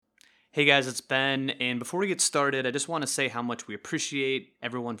Hey guys, it's Ben, and before we get started, I just want to say how much we appreciate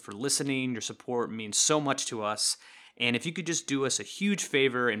everyone for listening. Your support means so much to us. And if you could just do us a huge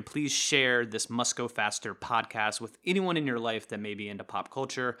favor and please share this Must Go Faster podcast with anyone in your life that may be into pop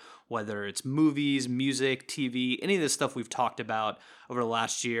culture, whether it's movies, music, TV, any of the stuff we've talked about over the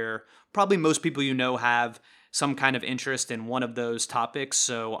last year. Probably most people you know have some kind of interest in one of those topics.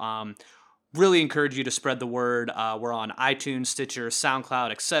 So, really encourage you to spread the word. We're on iTunes, Stitcher,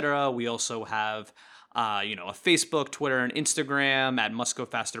 SoundCloud, etc. We also have, a Facebook, Twitter, and Instagram at Must Go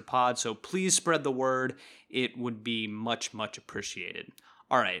Faster Pod. So please spread the word. It would be much, much appreciated.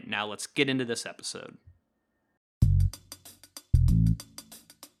 All right, now let's get into this episode.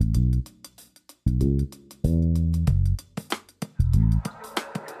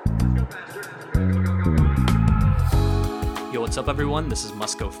 What's up, everyone? This is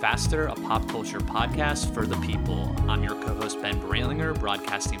Must Go Faster, a pop culture podcast for the people. I'm your co-host, Ben Bralinger,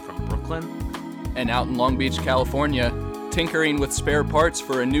 broadcasting from Brooklyn. And out in Long Beach, California, tinkering with spare parts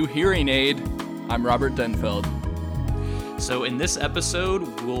for a new hearing aid, I'm Robert Denfeld. So in this episode,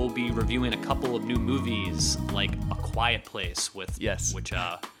 we'll be reviewing a couple of new movies, like A Quiet Place, which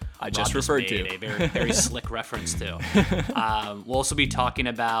I just referred to a very, very slick reference to. We'll also be talking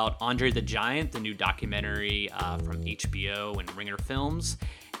about Andre the Giant, the new documentary from HBO and Ringer Films,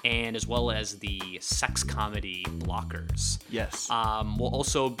 and as well as the sex comedy Blockers. Yes. We'll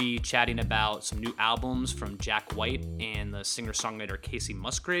also be chatting about some new albums from Jack White and the singer-songwriter Casey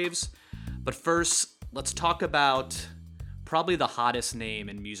Musgraves. But first, let's talk about probably the hottest name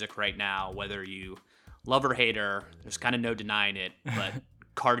in music right now, whether you love or hate her. There's kind of no denying it, but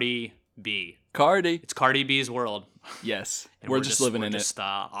Cardi B. It's Cardi B's world. Yes. And we're just living in it.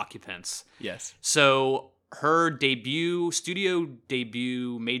 Occupants. Yes. So her studio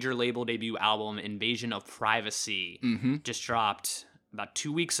debut, major label debut album, Invasion of Privacy, just dropped about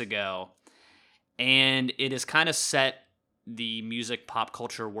 2 weeks ago. And it has kind of set the music pop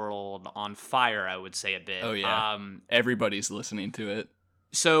culture world on fire, I would say a bit. Oh, yeah. Everybody's listening to it.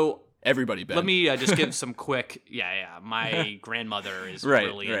 So everybody, Ben. Let me just give some quick. Yeah. My grandmother is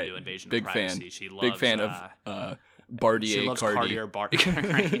really into Invasion of Privacy. She loves big fan of Bartier. She loves Cardi.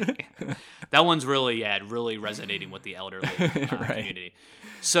 Bartier. That one's really resonating with the elderly community.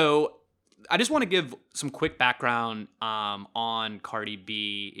 So I just want to give some quick background on Cardi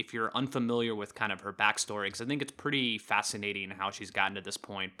B. If you're unfamiliar with kind of her backstory, because I think it's pretty fascinating how she's gotten to this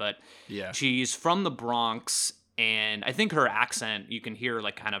point. But she's from the Bronx. And I think her accent, you can hear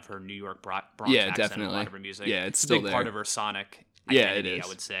like kind of her New York Bronx accent definitely. in a lot of her music. Yeah, it's still a big there. part of her sonic identity, it is. I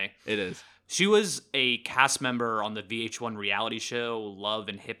would say. It is. She was a cast member on the VH1 reality show Love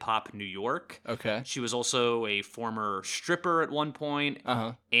and Hip Hop New York. Okay. She was also a former stripper at one point.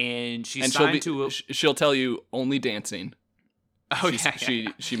 Uh-huh. And she'll tell you only dancing. Oh,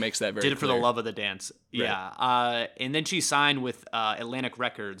 She makes that very Did it for clear. the love of the dance. Right. Yeah. And then she signed with Atlantic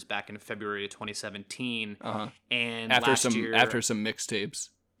Records back in February of 2017. Uh-huh. And after last some year, mixtapes.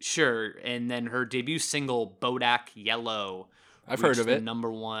 Sure. And then her debut single, Bodak Yellow, I've heard of it. Number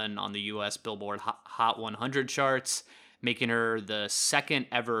one on the U.S. Billboard Hot 100 charts, making her the second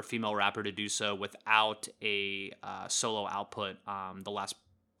ever female rapper to do so without a solo output. The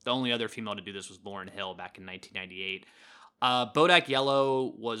only other female to do this was Lauryn Hill back in 1998. Bodak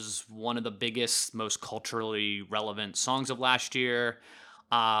Yellow was one of the biggest, most culturally relevant songs of last year.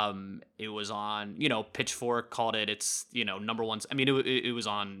 It was on, Pitchfork called it its, number one. I mean, it was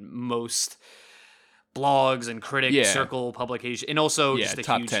on most blogs and critic circle publication, and also just a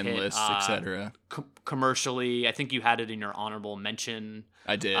top huge 10 hit, lists, etc. Commercially, I think you had it in your honorable mention.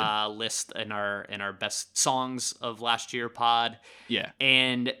 I did list in our best songs of last year pod. Yeah,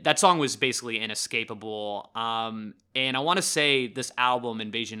 and that song was basically inescapable. And I want to say this album,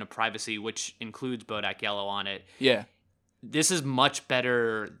 Invasion of Privacy, which includes Bodak Yellow on it. Yeah, this is much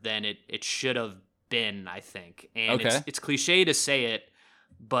better than it should have been, I think. And it's cliche to say it,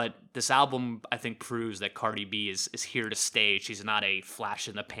 but this album, I think, proves that Cardi B is here to stay. She's not a flash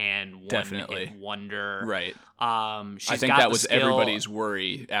in the pan, one-hit wonder. Right. I think that was everybody's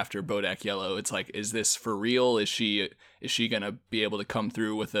worry after Bodak Yellow. It's like, is this for real? Is she gonna be able to come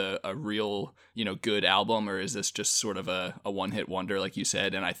through with a real, good album, or is this just sort of a one-hit wonder, like you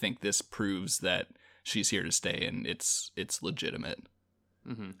said? And I think this proves that she's here to stay, and it's legitimate.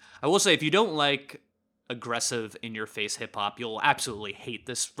 Mm-hmm. I will say, if you don't like aggressive in-your-face hip-hop, you'll absolutely hate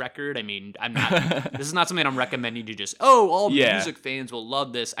this record. I mean, this is not something I'm recommending you just, all music fans will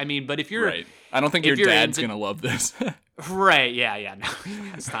love this. I mean, but if you're... Right. I don't think your dad's going to love this. Right, yeah. No,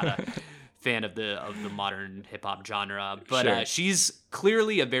 that's not a fan of the modern hip-hop genre. But sure. She's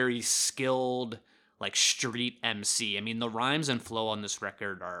clearly a very skilled, like street MC. I mean, the rhymes and flow on this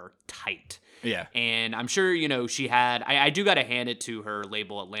record are tight. Yeah. And I'm sure, you know, she had, I do got to hand it to her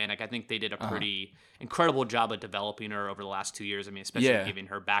label Atlantic. I think they did a pretty incredible job of developing her over the last 2 years. I mean, especially giving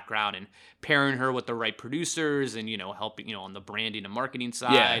her background and pairing her with the right producers and, you know, helping, you know, on the branding and marketing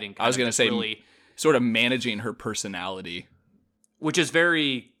side. Yeah. And I was going to say, really, sort of managing her personality. which is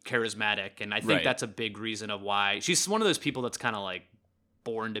very charismatic. And I think Right. that's a big reason of why she's one of those people that's kind of like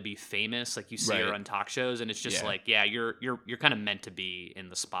born to be famous. Like you see her Right. on talk shows and it's just Yeah. like, yeah, you're kind of meant to be in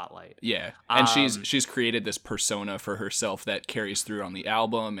the spotlight. Yeah, and she's created this persona for herself that carries through on the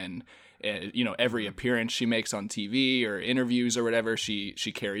album, and you know, every appearance she makes on TV or interviews or whatever, she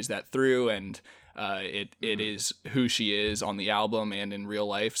carries that through, and it is who she is on the album and in real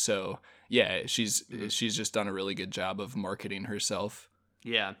life. So yeah, she's just done a really good job of marketing herself.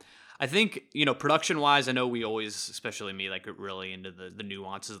 Yeah. I think, you know, production wise, I know we always, especially me, like get really into the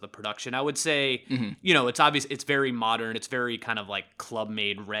nuances of the production. I would say, you know, it's obvious, it's very modern. It's very kind of like club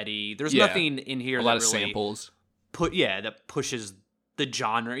made ready. There's nothing in here a that lot of really samples. that pushes the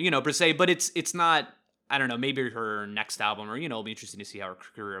genre, you know, per se, but it's not, I don't know, maybe her next album or, you know, it'll be interesting to see how her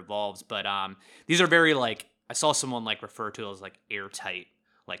career evolves. But these are very like, I saw someone like refer to it as like airtight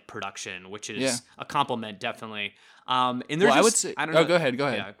like production, which is a compliment definitely. And there's Well, I would say, I don't know. go ahead.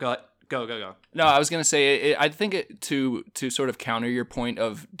 Yeah, go. No, I was gonna say I think it to sort of counter your point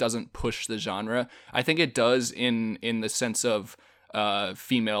of doesn't push the genre. I think it does in the sense of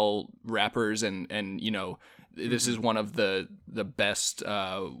female rappers and you know, this is one of the best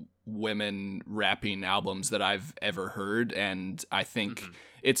women rapping albums that I've ever heard, and I think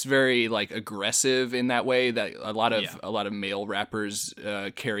it's very like aggressive in that way that a lot of male rappers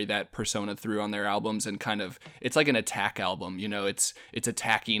carry that persona through on their albums, and kind of it's like an attack album, you know, it's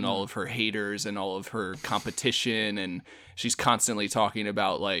attacking all of her haters and all of her competition, and she's constantly talking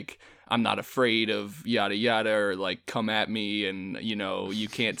about like, I'm not afraid of yada yada, or like, come at me and, you know, you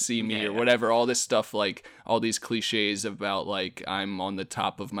can't see me or whatever, all this stuff, like all these cliches about like, I'm on the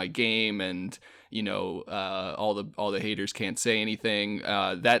top of my game, and you know, all the haters can't say anything.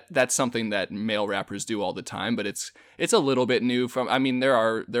 That's something that male rappers do all the time, but it's a little bit new from, I mean, there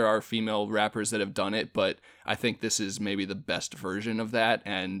are female rappers that have done it, but I think this is maybe the best version of that.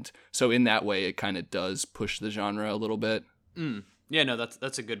 And so in that way, it kind of does push the genre a little bit. Yeah, no,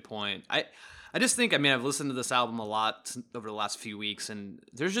 that's a good point. I just think, I mean, I've listened to this album a lot over the last few weeks, and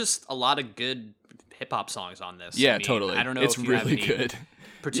there's just a lot of good hip hop songs on this. Yeah, I mean, totally. I don't know it's if you really have any good.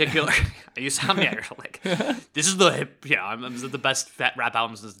 particular. You sound you're like, this is the hip. Yeah, I'm the best fat rap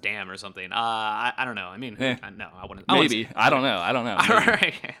album since Damn or something. I don't know. I mean, no, I wouldn't. Maybe I don't know. All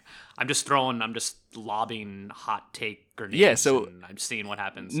right. I'm just lobbing hot take grenades. Yeah, so and I'm seeing what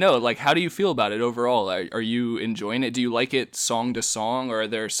happens. No, like, how do you feel about it overall? Are you enjoying it? Do you like it song to song, or are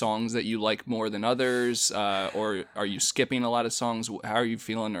there songs that you like more than others? Or are you skipping a lot of songs? How are you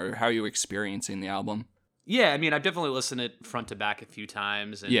feeling, or how are you experiencing the album? Yeah, I mean, I've definitely listened to it front to back a few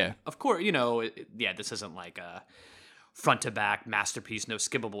times. And yeah. Of course, you know, this isn't like a front to back masterpiece, no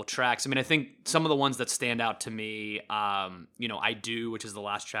skippable tracks. I mean, I think some of the ones that stand out to me, you know, I Do, which is the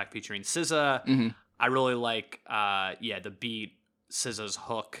last track featuring SZA. Mm-hmm. I really like, the beat, SZA's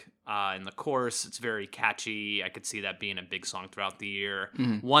hook in the chorus. It's very catchy. I could see that being a big song throughout the year.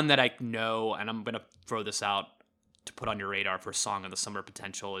 Mm-hmm. One that I know, and I'm going to throw this out to put on your radar for Song of the Summer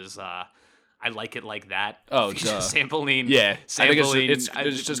potential, is I Like It Like That. Oh, duh. Sampling. Yeah. Sampling. I think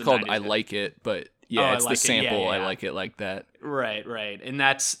it's just called I Like It, but yeah, it's the sample. I Like It Like That. Right. And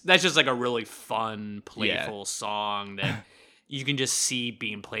that's just like a really fun, playful song that you can just see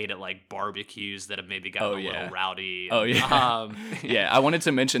being played at like barbecues that have maybe gotten a little rowdy. Oh yeah. Yeah, I wanted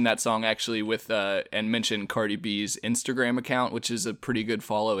to mention that song actually with and mention Cardi B's Instagram account, which is a pretty good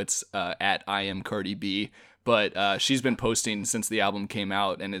follow. It's at I am Cardi B. But she's been posting since the album came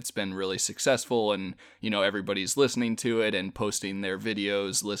out, and it's been really successful, and you know, everybody's listening to it and posting their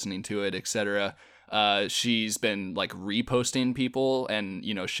videos, listening to it, etc. She's been like reposting people and,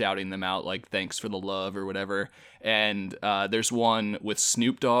 you know, shouting them out like, thanks for the love or whatever. And there's one with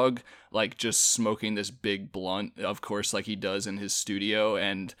Snoop Dogg, like just smoking this big blunt, of course, like he does in his studio,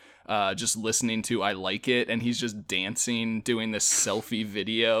 and just listening to I Like It, and he's just dancing, doing this selfie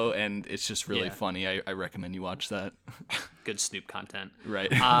video, and it's just really funny. I recommend you watch that. Good Snoop content.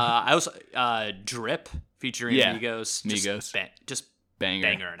 Right. I also Drip featuring Migos. Just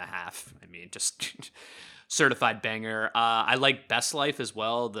banger and a half. I mean, just certified banger. I like Best Life as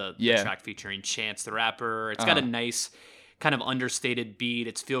well, the track featuring Chance the Rapper. It's got a nice kind of understated beat.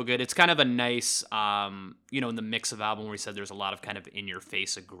 It's feel good. It's kind of a nice, in the mix of album where we said there's a lot of kind of in your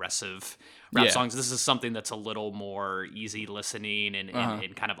face aggressive rap songs. This is something that's a little more easy listening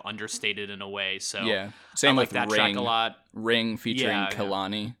and kind of understated in a way. So same I with that Ring, track a lot. Ring featuring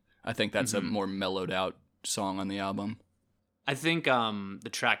Kehlani. I think that's a more mellowed out song on the album. I think the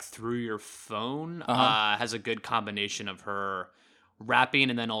track Through Your Phone has a good combination of her rapping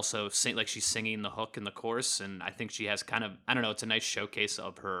and then also she's singing the hook in the chorus, and I think she has kind of, I don't know, it's a nice showcase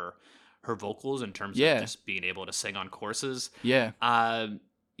of her vocals in terms of just being able to sing on choruses. And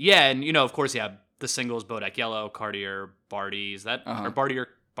of course, the singles Bodak Yellow, Cartier, Barty, is that or Barty or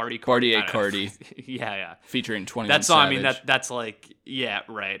Barty Cardi. yeah. Featuring 21 That song, Savage. I mean that's like,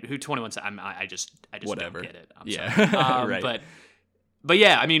 right. Who 21 Savage? I just whatever. Don't get it. I'm sorry. Right. But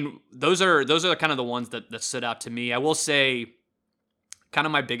yeah, I mean, those are kind of the ones that stood out to me. I will say, kind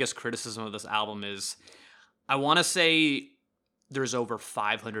of my biggest criticism of this album is, I want to say there's over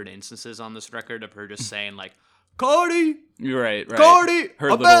 500 instances on this record of her just saying like, Cardi, you're right. Cardi,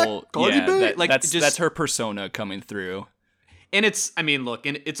 her little Cardi, that's her persona coming through. And it's, I mean, look,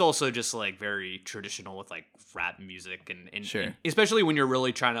 and it's also just like very traditional with like rap music and sure. Especially when you're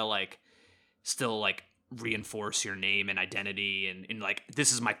really trying to like still like reinforce your name and identity and like,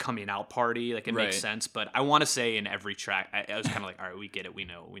 this is my coming out party, like it makes sense. But I want to say in every track I was kind of like, all right, we get it, we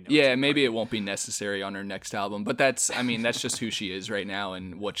know yeah, maybe it won't be necessary on her next album, but that's just who she is right now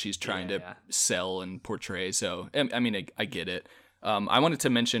and what she's trying to sell and portray. So I mean, I get it. I wanted to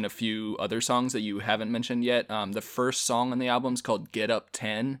mention a few other songs that you haven't mentioned yet. The first song on the album is called Get Up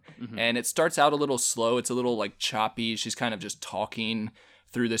 10, and it starts out a little slow. It's a little like choppy. She's kind of just talking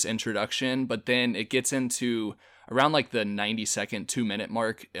through this introduction, but then it gets into around like the 90-second 2-minute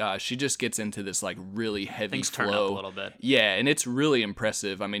mark. She just gets into this like really heavy Things flow. Turn up a little bit. Yeah, and it's really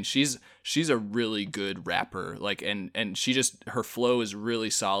impressive. I mean, she's a really good rapper. Like, and her flow is really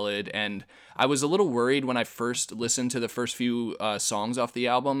solid. And I was a little worried when I first listened to the first few songs off the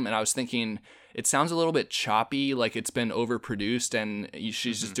album, and I was thinking it sounds a little bit choppy, like it's been overproduced, and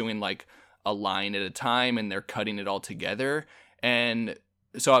she's just doing like a line at a time, and they're cutting it all together. And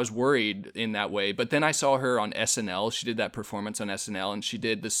so I was worried in that way, but then I saw her on SNL. She did that performance on SNL, and she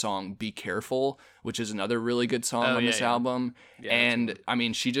did the song "Be Careful," which is another really good song on this album. Yeah, and I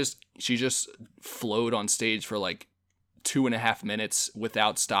mean, she just flowed on stage for like 2.5 minutes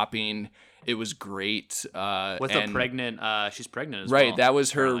without stopping. It was great. With a pregnant, she's pregnant as well. Right, that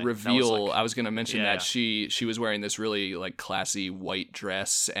was her apparently. reveal. Was like, I was going to mention that she was wearing this really like classy white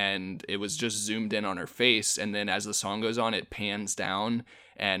dress, and it was just zoomed in on her face, and then as the song goes on, it pans down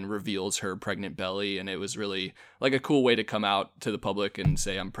and reveals her pregnant belly, and it was really like a cool way to come out to the public and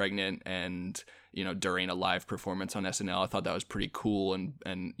say I'm pregnant, and during a live performance on SNL. I thought that was pretty cool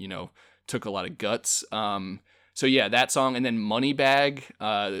and took a lot of guts. So yeah, that song, and then Moneybag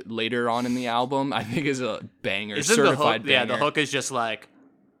later on in the album, I think is a banger. Isn't certified the hook, banger. Yeah, the hook is just like,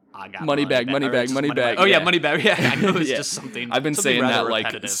 I got Moneybag. Oh yeah, Moneybag. Yeah, I know it's just something. I've been saying that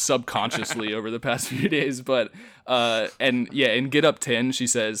repetitive. Like subconsciously over the past few days, but in Get Up 10, she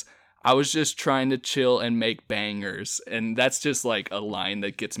says, I was just trying to chill and make bangers. And that's just like a line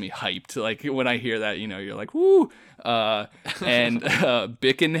that gets me hyped. Like when I hear that, you're like, woo. And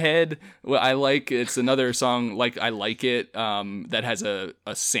Bickenhead, I like, it's another song, like I Like It, that has a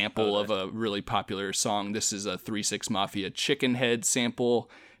sample of a really popular song. This is a 3 6 Mafia Chicken Head sample.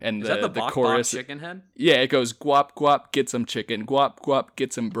 And is that the chorus, chicken head? Yeah, it goes guap guap, get some chicken, guap guap,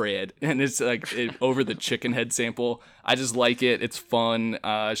 get some bread, and it's like over the chicken head sample. I just like it. It's fun.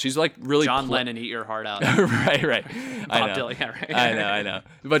 She's like really John Lennon, eat your heart out. right. I know. Dylan, yeah, right. I know.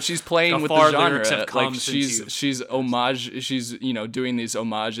 But she's playing with the genre. Like she's homage. She's doing these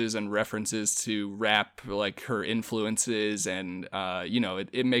homages and references to rap, like her influences, and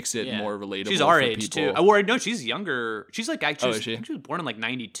it makes it more relatable. She's our for age people. too. No, she's younger. She's like actually. Is she? I think she was born in like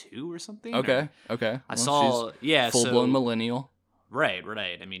 92 or something. Okay. I saw. Yeah. Full blown millennial. Right.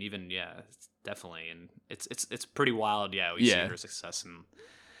 I mean, even definitely, and it's pretty wild. Yeah, we see her success, and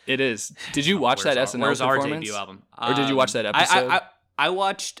it is. Did you watch that SNL where's performance? Our debut album? Or did you watch that episode? I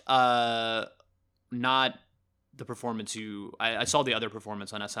watched not the performance. I saw the other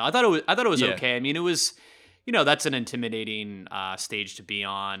performance on SNL. I thought it was okay. I mean, it was. That's an intimidating stage to be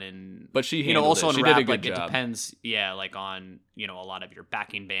on, and but she handled also it. She in rap, did a good like job. It depends, like on a lot of your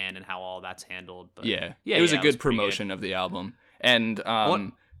backing band and how all that's handled. But it was a good promotion of the album, and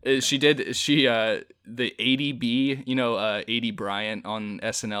she did the ADB, AD Bryant on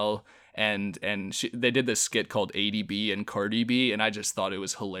SNL, and they did this skit called ADB and Cardi B, and I just thought it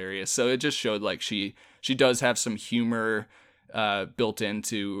was hilarious. So it just showed like she does have some humor. built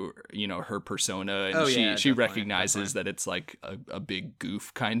into, you know, her persona, and she recognizes that it's like a big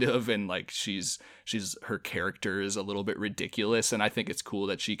goof kind of, and like she's her character is a little bit ridiculous, and I think it's cool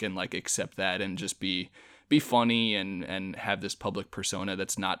that she can like accept that and just be funny and have this public persona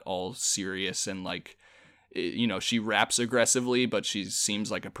that's not all serious, and like, you know, she raps aggressively, but she seems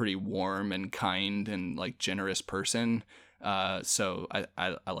like a pretty warm and kind and like generous person. So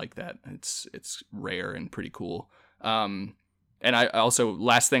I like that. It's rare and pretty cool. And I also,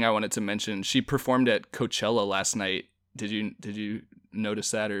 last thing I wanted to mention, she performed at Coachella last night. Did you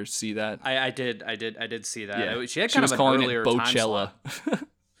notice that or see that? I did see that. Yeah. She had kind of an earlier Bochella.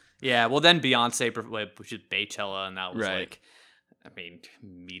 Yeah, well then Beyonce, which is Baychella, and that was right. like, I mean,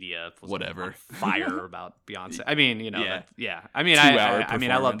 media was whatever on fire about Beyonce. I mean, you know, yeah. I mean, I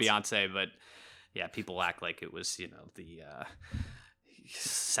mean, I love Beyonce, but yeah, people act like it was, you know, the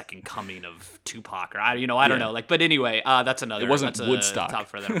second coming of Tupac, or I don't know. Like, but anyway, that's another. It wasn't that's Woodstock. Top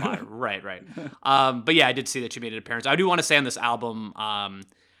for that. Right. But yeah, I did see that she made an appearance. I do want to say on this album,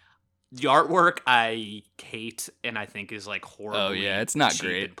 the artwork I hate and I think is like horrible. Oh yeah, it's not cheap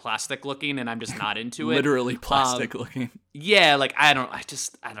great. And plastic looking, and I'm just not into it. Literally plastic looking. Yeah, like I don't know.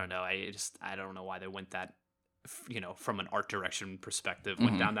 I don't know why they went that, you know, from an art direction perspective,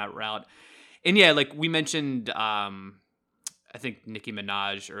 went down that route. And yeah, like we mentioned, I think Nicki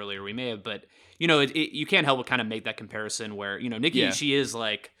Minaj earlier, we may have, but you know, you can't help but kind of make that comparison where, you know, Nicki, she is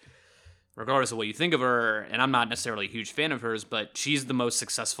like, regardless of what you think of her, and I'm not necessarily a huge fan of hers, but she's the most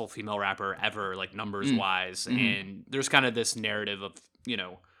successful female rapper ever, like numbers wise. And there's kind of this narrative of, you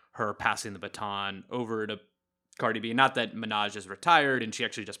know, her passing the baton over to Cardi B. Not that Minaj is retired, and she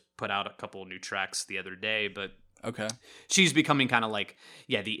actually just put out a couple new tracks the other day, but okay, she's becoming kind of like,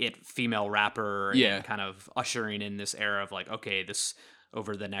 the it female rapper, and kind of ushering in this era of like, okay, this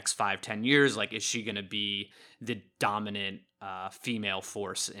over the next 5-10 years, like, is she gonna be the dominant female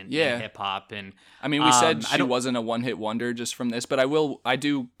force in hip hop? And I mean, we said she wasn't a one hit wonder just from this, but I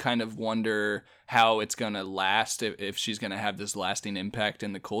do kind of wonder how it's gonna last, if she's gonna have this lasting impact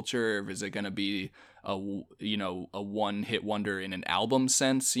in the culture, or is it gonna be a one hit wonder in an album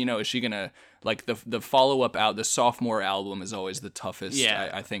sense? You know, is she gonna, like, the follow up out, the sophomore album is always the toughest,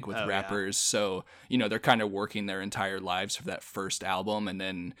 I think, with rappers. So, you know, they're kind of working their entire lives for that first album, and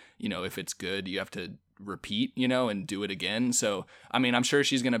then, you know, if it's good, you have to repeat, you know, and do it again. So, I mean, I'm sure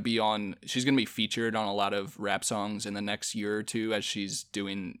she's gonna be featured on a lot of rap songs in the next year or two as she's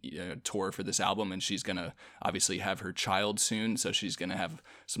doing a tour for this album, and she's gonna obviously have her child soon, so she's gonna have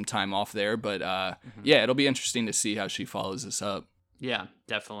some time off there. But yeah, it'll be interesting to see how she follows this up. Yeah,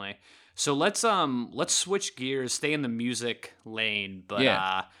 definitely. So let's switch gears, stay in the music lane,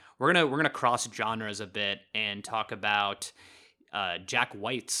 but we're gonna cross genres a bit and talk about Jack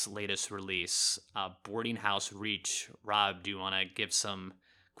White's latest release, Boarding House Reach. Rob, do you want to give some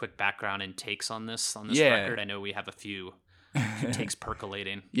quick background and takes on this record? I know we have a few takes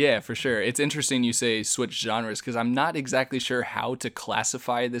percolating. Yeah, for sure. It's interesting you say switch genres, because I'm not exactly sure how to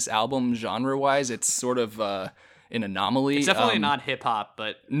classify this album genre-wise. It's sort of an anomaly. It's definitely not hip-hop,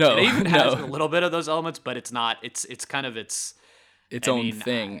 but no, it even has a little bit of those elements, but it's not. It's kind of its own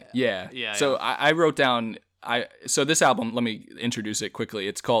thing. So I wrote down... So this album, let me introduce it quickly.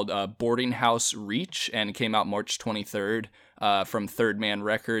 It's called Boarding House Reach, and it came out March 23rd from Third Man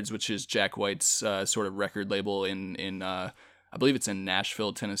Records, which is Jack White's sort of record label in I believe it's in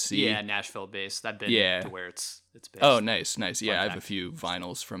Nashville, Tennessee. Yeah, Nashville based. I've been to where it's based. Oh, nice. Yeah, I have a few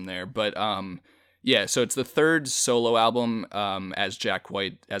vinyls from there, but so it's the third solo album as Jack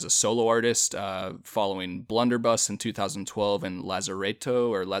White as a solo artist, following Blunderbuss in 2012 and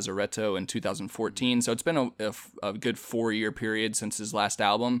Lazaretto in 2014. So it's been a good 4-year period since his last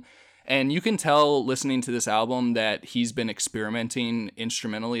album. And you can tell listening to this album that he's been experimenting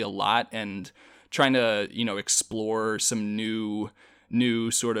instrumentally a lot and trying to, you know, explore some new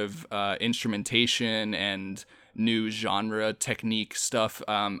sort of instrumentation and new genre technique stuff.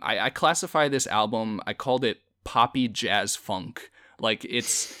 I classify this album, I called it poppy jazz funk. Like, it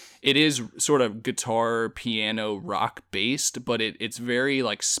is sort of guitar, piano, rock based, but it's very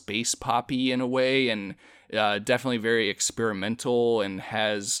like space poppy in a way, and definitely very experimental, and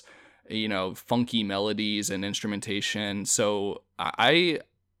has, you know, funky melodies and instrumentation. So I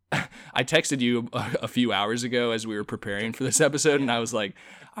texted you a few hours ago as we were preparing for this episode, and I was like,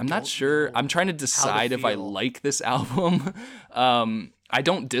 I'm not sure. I'm trying to decide if I like this album. I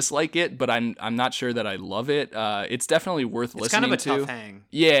don't dislike it, but I'm not sure that I love it. It's definitely worth listening to. It's kind of a tough hang.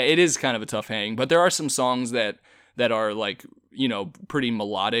 Yeah, it is kind of a tough hang, but there are some songs that are like, you know, pretty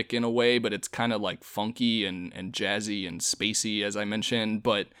melodic in a way, but it's kind of like funky and jazzy and spacey, as I mentioned.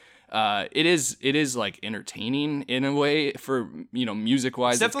 But it is like entertaining in a way for, music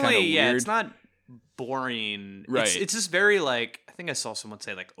wise. It's kind of weird. It's not boring. Right. It's just very like, I think I saw someone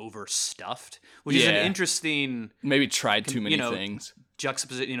say like overstuffed, which is an interesting maybe tried too many things.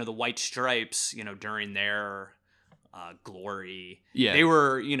 Juxtaposition, the White Stripes, during their glory. Yeah. They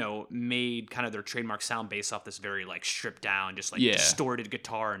were, made kind of their trademark sound based off this very like stripped down, just like distorted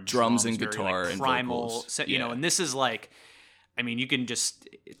guitar and drums and very, guitar like, and primal, vocals. And this is like, I mean, you can just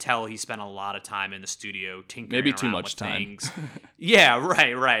tell he spent a lot of time in the studio tinkering maybe too around much with time. Things. Yeah,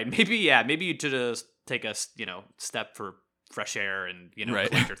 right. Maybe you should take a step for fresh air and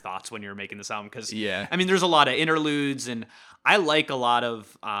collect your thoughts when you're making this album, because I mean, there's a lot of interludes, and I like a lot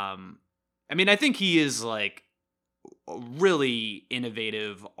of. I mean, I think he is like a really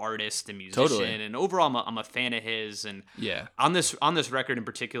innovative artist and musician, Totally. and overall, I'm a fan of his. And on this record in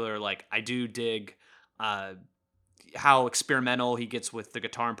particular, like I do dig. How experimental he gets with the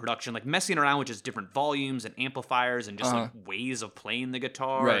guitar and production, like messing around with just different volumes and amplifiers and just like ways of playing the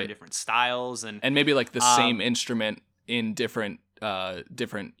guitar and different styles, and maybe like the same instrument in different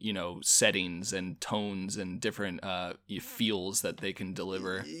settings and tones and different feels that they can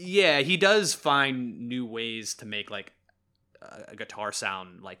deliver. Yeah, he does find new ways to make like a guitar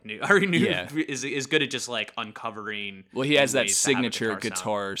sound like new is good at just like uncovering. Well, he has that signature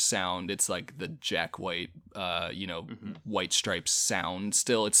guitar sound. It's like the Jack White White Stripes sound.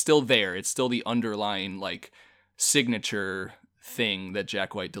 It's still there. It's still the underlying like signature thing that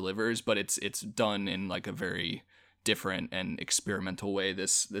Jack White delivers, but it's done in like a very different and experimental way,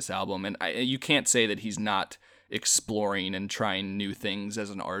 this album. And you can't say that he's not exploring and trying new things as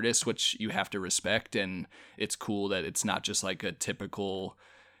an artist, which you have to respect. And it's cool that it's not just like a typical,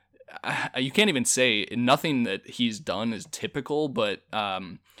 you can't even say nothing that he's done is typical, but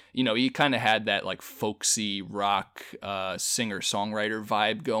he kind of had that like folksy rock singer-songwriter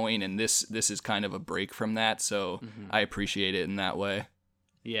vibe going, and this is kind of a break from that, so I appreciate it in that way.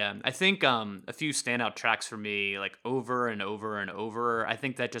 Yeah, I think a few standout tracks for me, like Over and Over and Over, I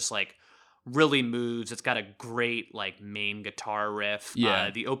think that just like really moves. It's got a great like main guitar riff.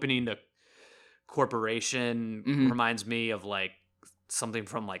 Yeah. The opening to Corporation reminds me of like something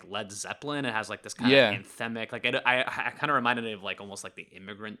from like Led Zeppelin. It has like this kind of anthemic, like I kind of reminded me of like almost like the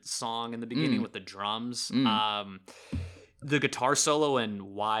Immigrant Song in the beginning with the drums. The guitar solo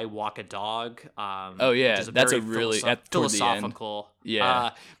in Why Walk a Dog. That's a really philosophical.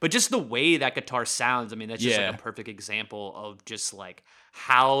 Yeah, but just the way that guitar sounds, I mean, that's just like a perfect example of just like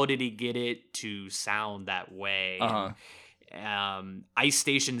how did he get it to sound that way. Ice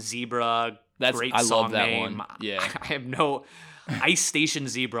Station Zebra. Great I song love that name. one. Yeah, I have no. Ice Station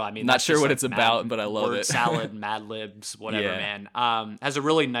Zebra. I mean, not sure what it's about, but I love word it. Salad, Mad Libs, whatever, man. Has a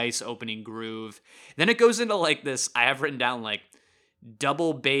really nice opening groove. Then it goes into like this. I have written down like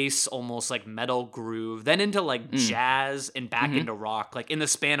double bass, almost like metal groove. Then into like jazz and back into rock, like in the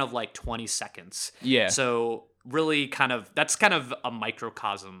span of like 20 seconds. Yeah. So really, that's kind of a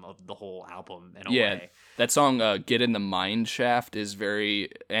microcosm of the whole album in a way. That song, Get in the Mind Shaft, is very,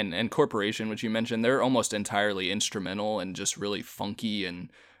 and Corporation, which you mentioned, they're almost entirely instrumental and just really funky and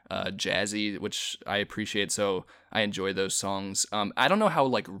jazzy, which I appreciate. So I enjoy those songs. I don't know how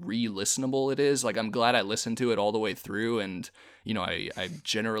like re-listenable it is. Like I'm glad I listened to it all the way through, and I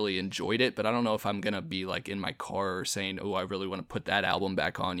generally enjoyed it, but I don't know if I'm gonna be like in my car saying, oh, I really want to put that album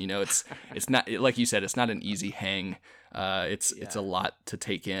back on. It's not, like you said, it's not an easy hang. It's a lot to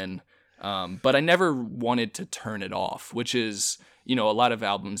take in. But I never wanted to turn it off, which is, a lot of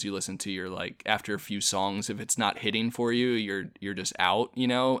albums you listen to, you're like, after a few songs, if it's not hitting for you, you're just out,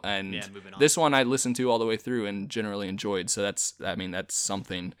 and this one I listened to all the way through and generally enjoyed. So that's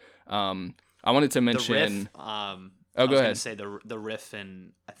something. I wanted to mention, the riff, go ahead. Gonna say the riff,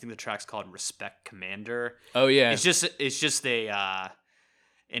 and I think the track's called Respect Commander. Oh yeah. It's just an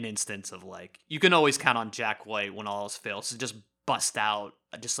instance of like, you can always count on Jack White when all else fails to just bust out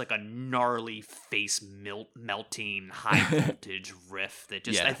just like a gnarly face melting high voltage riff that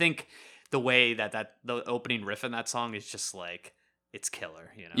just I think the way that the opening riff in that song is just like, it's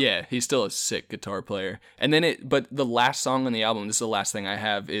killer, Yeah, he's still a sick guitar player. And then but the last song on the album, this is the last thing I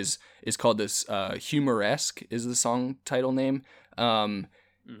have, is called this Humoresque is the song title name. And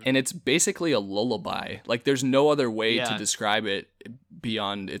it's basically a lullaby. Like there's no other way to describe it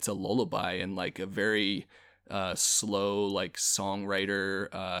beyond it's a lullaby, and like a very slow like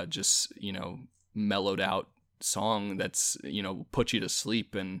songwriter just mellowed out song that's put you to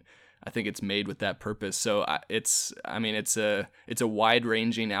sleep, and I think it's made with that purpose. So it's a wide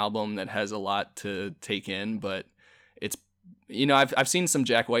ranging album that has a lot to take in, but You know, I've seen some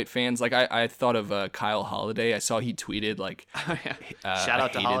Jack White fans. Like I thought of Kyle Holiday. I saw he tweeted like, shout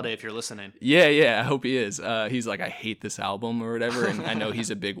out to Holiday if you're listening. Yeah, I hope he is. He's like, I hate this album or whatever, and I know he's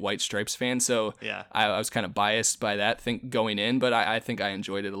a big White Stripes fan, so yeah, I was kind of biased by that going in, but I think I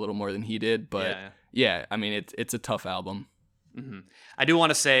enjoyed it a little more than he did. But yeah, I mean, it's a tough album. Mm-hmm. I do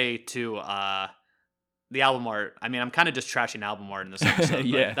want to say too, the album art. I mean, I'm kind of just trashing album art in this episode.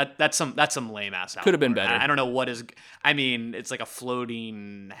 Yeah, that's some lame ass album. Could have been art. better. I don't know what is. I mean, it's like a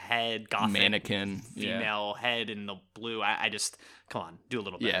floating head, gothic mannequin, female head in the blue. I just come on, do a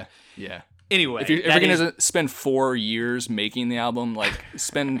little better. Yeah. Anyway, if you're gonna spend 4 years making the album, like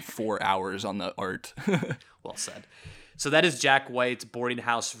spend 4 hours on the art. Well said. So that is Jack White's Boarding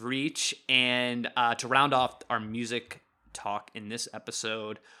House Reach, and to round off our music talk in this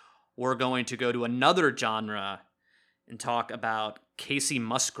episode, we're going to go to another genre and talk about Casey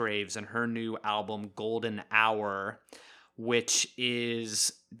Musgraves and her new album Golden Hour, which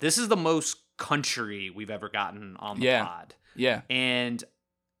is the most country we've ever gotten on the pod. Yeah. And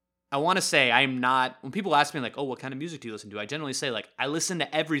I want to say when people ask me like, "Oh, what kind of music do you listen to?" I generally say like, "I listen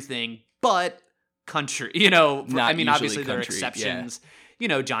to everything but country." You know, obviously there are exceptions. Yeah. You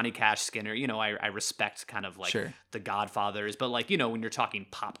know, Johnny Cash, Skinner, you know, I respect kind of like the Godfathers, but like, you know, when you're talking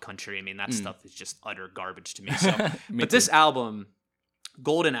pop country, I mean, that stuff is just utter garbage to me. So, but this album,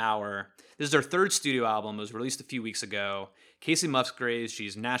 Golden Hour, this is their third studio album. It was released a few weeks ago. Casey Musgraves,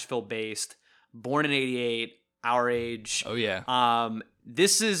 she's Nashville based, born in '88, our age. Oh yeah.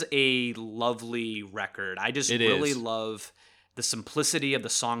 This is a lovely record. I just really love the simplicity of the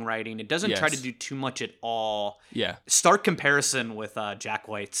songwriting. It doesn't try to do too much at all. Yeah. Stark comparison with Jack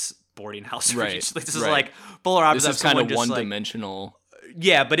White's Boarding House Reach. This is like polar opposite. This is kind of one-dimensional.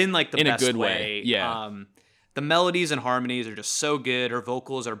 Yeah, but in like the best a good way. Yeah. The melodies and harmonies are just so good. Her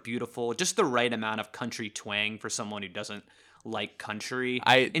vocals are beautiful. Just the right amount of country twang for someone who doesn't like country.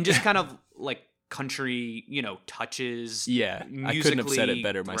 And just kind of like country, you know, touches. Yeah, I couldn't have said it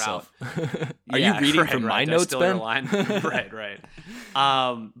better myself. Are you reading from my notes, Ben? Right.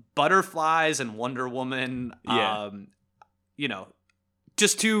 Butterflies and Wonder Woman. You know,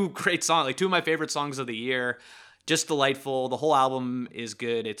 just two great songs, like two of my favorite songs of the year. Just delightful. The whole album is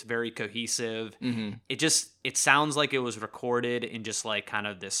good. It's very cohesive. Mm-hmm. It sounds like it was recorded in just like kind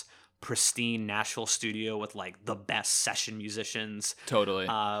of this pristine Nashville studio with like the best session musicians. Totally.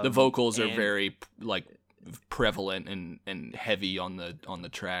 The vocals are very like prevalent and heavy on the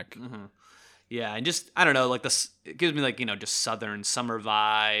track. Mm-hmm. Yeah, and just I don't know, like this, it gives me like, you know, just southern summer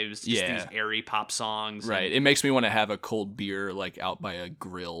vibes. Just these airy pop songs. Right. It makes me want to have a cold beer like out by a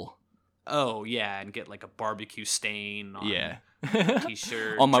grill. Oh yeah, and get like a barbecue stain on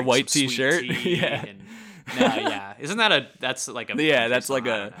t-shirt on my white t-shirt. Isn't that that's like a that's like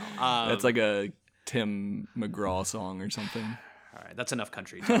that's like a Tim McGraw song or something. All right, that's enough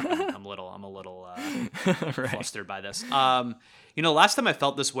country talk. I'm a little flustered by this. You know, last time I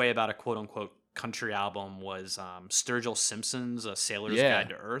felt this way about a quote unquote country album was Sturgill Simpson's A Sailor's Guide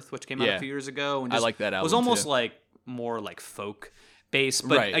to Earth, which came out a few years ago, and I like that album. It was almost like more like folk bass,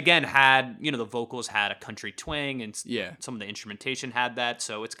 but again had, you know, the vocals had a country twang, and some of the instrumentation had that,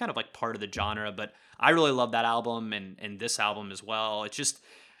 so it's kind of like part of the genre. But I really love that album and this album as well. It's just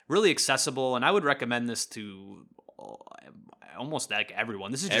really accessible, and I would recommend this to almost like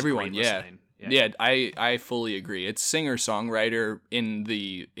everyone. This is just everyone, great listening. Yeah, I fully agree. It's singer-songwriter in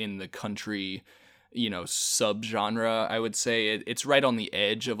the country, you know, subgenre. I would say it's right on the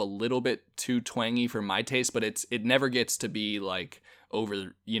edge of a little bit too twangy for my taste, but it never gets to be like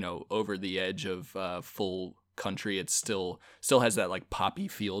over the edge of full country. It still has that like poppy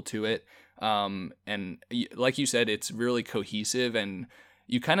feel to it. And like you said, it's really cohesive, and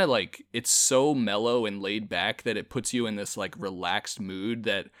you kind of like, it's so mellow and laid back that it puts you in this like relaxed mood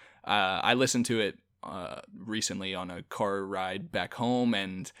that I listened to it recently on a car ride back home,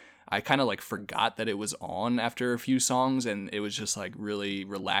 and I kind of like forgot that it was on after a few songs, and it was just like really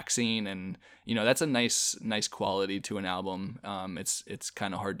relaxing. And you know, that's a nice quality to an album. It's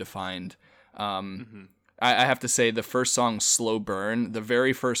kind of hard to find. I have to say, the first song, Slow Burn, the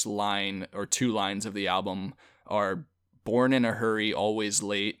very first line or two lines of the album are "Born in a hurry, always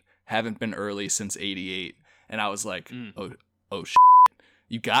late, haven't been early since '88," and I was like, oh shit.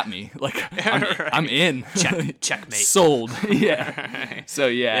 You got me. Like, I'm in. Checkmate. Sold. Yeah. So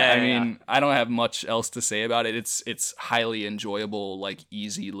I mean, I don't have much else to say about it. It's highly enjoyable, like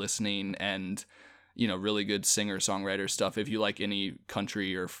easy listening, and you know, really good singer-songwriter stuff. If you like any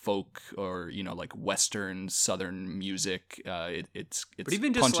country or folk or, you know, like Western, Southern music, it's but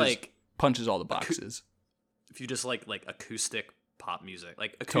even just punches all the boxes. If you just like acoustic pop music,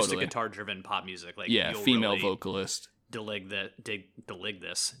 like acoustic guitar-driven pop music, like female vocalist. dig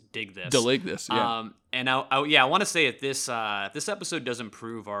this. Dig this, yeah. And I want to say that this episode does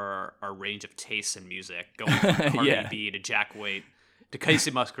improve our range of tastes in music, going from Cardi B to Jack White to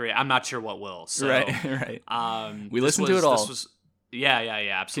Casey Musgrave. I'm not sure what will. So, right. We listened to it all. Yeah,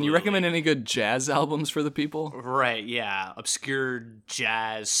 absolutely. Can you recommend any good jazz albums for the people? Right, yeah. Obscure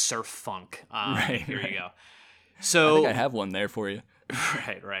jazz, surf funk. Right. You go. So I think I have one there for you.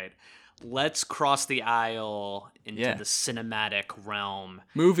 Right. Let's cross the aisle into the cinematic realm.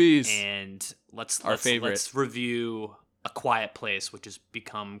 Movies. And let's review A Quiet Place, which has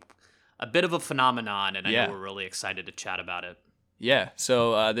become a bit of a phenomenon, and I know we're really excited to chat about it. Yeah,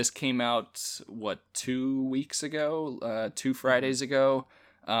 so this came out, 2 weeks ago, 2 Fridays ago,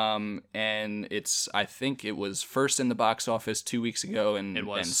 and I think it was first in the box office 2 weeks ago,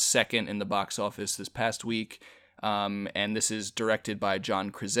 and second in the box office this past week, and this is directed by John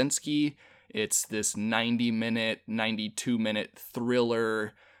Krasinski. It's this 92-minute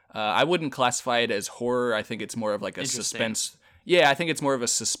thriller. I wouldn't classify it as horror. I think it's more of like a suspense. Yeah, I think it's more of a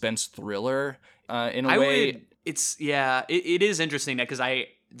suspense thriller in a way. It is interesting because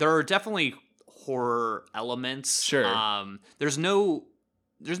there are definitely horror elements. Sure. There's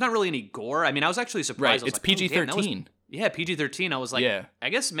not really any gore. I mean, I was actually surprised. Right. It's PG-13. PG-13. I was like, I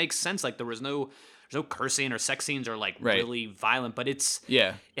guess it makes sense. Like there was no cursing or sex scenes or like really violent, but it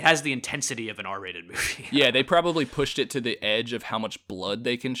has the intensity of an R-rated movie. Yeah, they probably pushed it to the edge of how much blood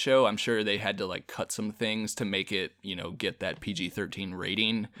they can show. I'm sure they had to like cut some things to make it, get that PG-13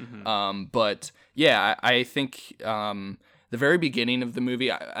 rating. Mm-hmm. But yeah, I think the very beginning of the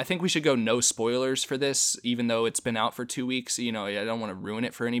movie, I think we should go no spoilers for this, even though it's been out for 2 weeks. I don't want to ruin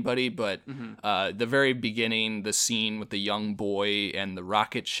it for anybody, but the very beginning, the scene with the young boy and the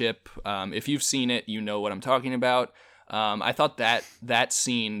rocket ship, if you've seen it, you know what I'm talking about. I thought that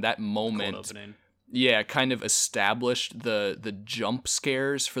scene, that moment, kind of established the jump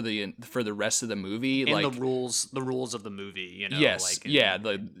scares for the rest of the movie, and like the rules of the movie. Yes,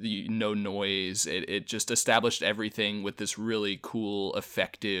 the no noise. It just established everything with this really cool,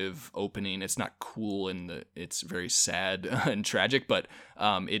 effective opening. It's not cool it's very sad and tragic, but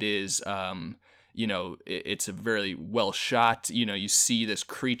it is. It's a very well shot. You see this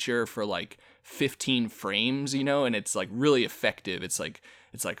creature for like 15 frames. And it's like really effective. It's like,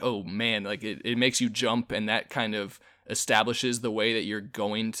 oh man, like it makes you jump, and that kind of establishes the way that you're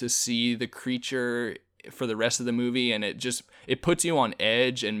going to see the creature for the rest of the movie, and it puts you on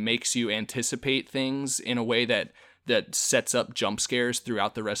edge and makes you anticipate things in a way that sets up jump scares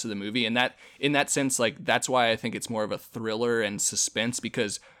throughout the rest of the movie. And that, in that sense, like that's why I think it's more of a thriller and suspense,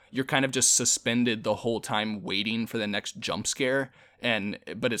 because you're kind of just suspended the whole time waiting for the next jump scare,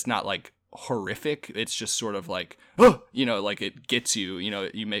 but it's not like horrific. It's just sort of like, like it gets you,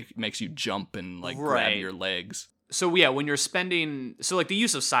 makes you jump and like grab your legs. So yeah, when you're like the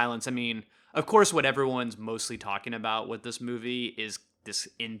use of silence, I mean, of course what everyone's mostly talking about with this movie is this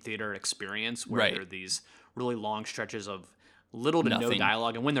in-theater experience where there are these really long stretches of little to no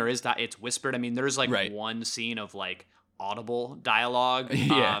dialogue, and when there is it's whispered. I mean, there's like one scene of like audible dialogue,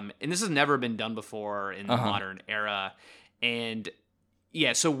 and this has never been done before in the modern era. And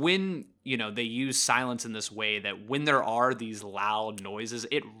so when they use silence in this way, that when there are these loud noises,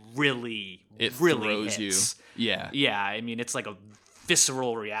 it really throws hits. you. Yeah. I mean, it's like a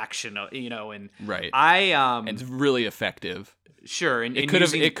visceral reaction, and and it's really effective. Sure, and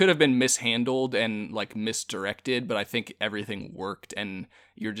it could have been mishandled and like misdirected, but I think everything worked, and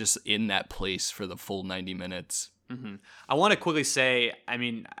you're just in that place for the full 90 minutes. Mm-hmm. I want to quickly say, I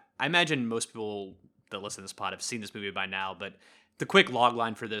mean, I imagine most people that listen to this pod have seen this movie by now, but the quick log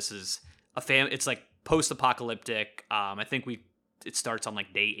line for this is it's like post-apocalyptic. I think it starts on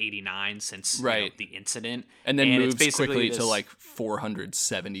like day 89 since the incident, and then moves quickly to like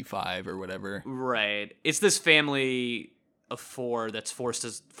 475 or whatever. Right. It's this family of 4 that's forced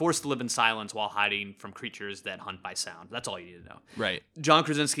to live in silence while hiding from creatures that hunt by sound. That's all you need to know. Right. John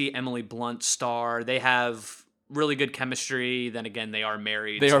Krasinski, Emily Blunt star. They have really good chemistry. Then again, they are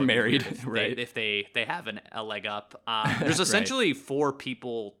married. They are married, right? If they have a leg up. There's essentially 4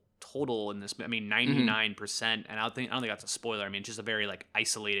 people total in this. I mean, 99%, and I don't think that's a spoiler. I mean, it's just a very like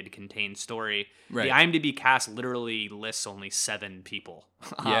isolated, contained story. Right. The IMDb cast literally lists only 7 people.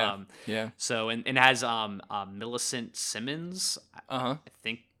 Yeah. So and has Millicent Simmons. I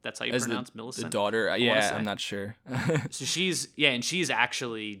think that's how you pronounce Millicent. The daughter. I'm not sure. So she's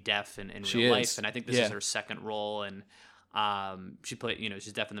actually deaf in real life, and I think this is her second role. And she played,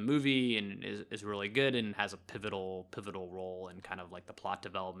 she's deaf in the movie and is really good and has a pivotal role in kind of like the plot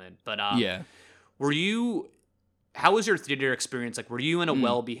development. But how was your theater experience? Like, were you in a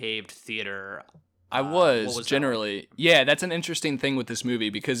well-behaved theater? I What was generally. Yeah, that's an interesting thing with this movie,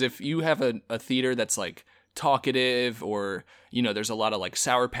 because if you have a theater that's like talkative, or there's a lot of like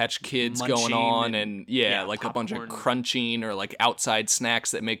Sour Patch Kids going on, and like popcorn. a bunch of crunching, or like outside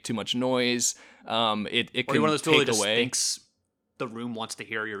snacks that make too much noise, it or can one of those people take who just away. thinks the room wants to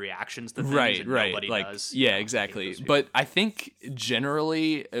hear your reactions to things, Right, and right. nobody Like, does. yeah, exactly. But I think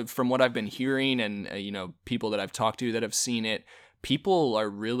generally, from what I've been hearing, and people that I've talked to that have seen it, people are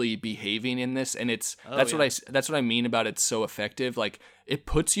really behaving in this, and that's what I mean about it's so effective. Like, it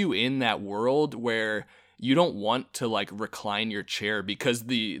puts you in that world where you don't want to like recline your chair, because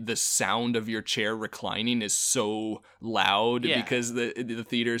the sound of your chair reclining is so loud, because the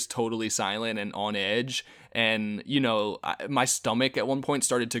theater's totally silent and on edge. And my stomach at one point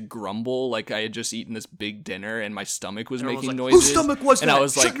started to grumble, like I had just eaten this big dinner and my stomach was making like, noises. whose stomach was that? And I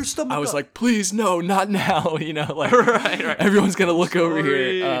was Shut your stomach I was up. like, please, no, not now. Like right. everyone's gonna look over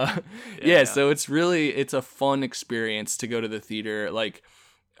here. Yeah. So it's a fun experience to go to the theater. Like,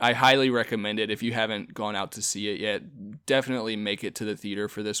 I highly recommend it. If you haven't gone out to see it yet, definitely make it to the theater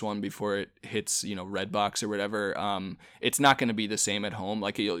for this one before it hits, Redbox or whatever. It's not going to be the same at home.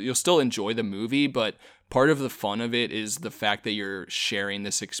 Like, you'll still enjoy the movie, but part of the fun of it is the fact that you're sharing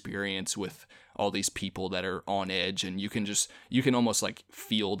this experience with all these people that are on edge, and you can almost like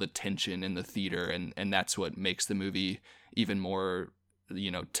feel the tension in the theater, and that's what makes the movie even more,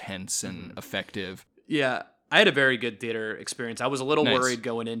 tense and effective. Yeah. I had a very good theater experience. I was a little Nice. worried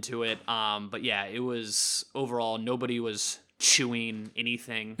going into it, but yeah, it was overall, nobody was chewing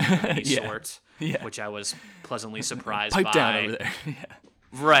anything of any sort, which I was pleasantly surprised by. Pipe down over there. Yeah.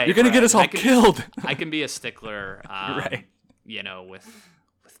 Right, You're gonna get us all killed. I can be a stickler, Right.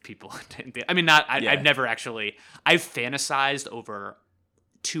 with people. I mean, I've never actually. I've fantasized over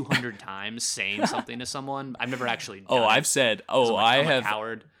 200 times saying something to someone. I've never actually done I've said. I'm a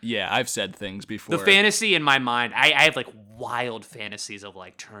coward. Yeah, I've said things before. The fantasy in my mind, I have like wild fantasies of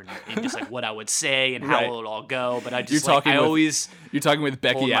like turning in just like what I would say and how it would all go. But I just you're talking with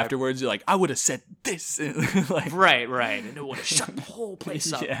Becky my- afterwards. You're like, I would have said this. Like, right, and it would have shut the whole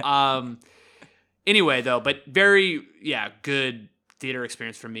place up. Yeah. Anyway, though, but very good theater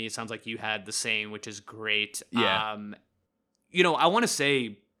experience for me. It sounds like you had the same, which is great. Yeah. I want to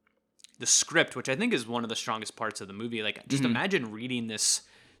say the script, which I think is one of the strongest parts of the movie. Like, just imagine reading this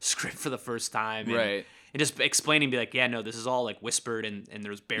script for the first time, and just explaining, be like, this is all like whispered, and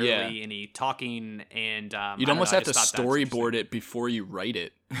there's barely any talking, and you'd almost have to storyboard it before you write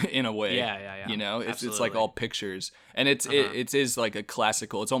it in a way. Yeah. It's like all pictures, and it is like a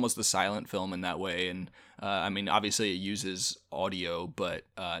classical. It's almost a silent film in that way, and I mean, obviously it uses audio, but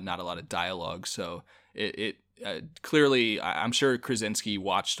not a lot of dialogue. So it clearly, I'm sure Krasinski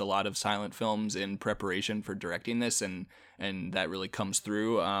watched a lot of silent films in preparation for directing this, and that really comes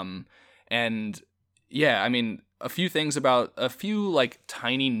through. And yeah, I mean, a few like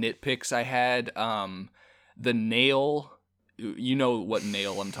tiny nitpicks I had. The nail, you know what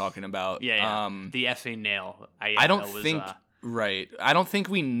nail I'm talking about. Yeah. The effing nail. I don't think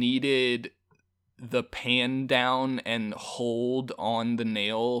we needed the pan down and hold on the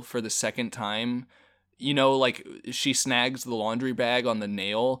nail for the second time. Like, she snags the laundry bag on the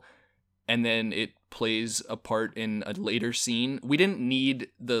nail, and then it plays a part in a later scene. We didn't need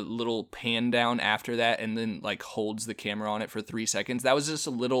the little pan down after that and then like holds the camera on it for 3 seconds. That was just a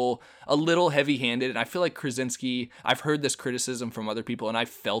little heavy-handed, and I feel like Krasinski, I've heard this criticism from other people, and I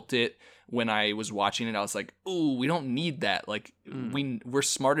felt it when I was watching it. I was like, ooh, we don't need that. Like, we're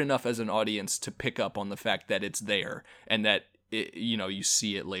smart enough as an audience to pick up on the fact that it's there, and that you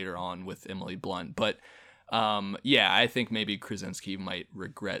see it later on with Emily Blunt. But I think maybe Krasinski might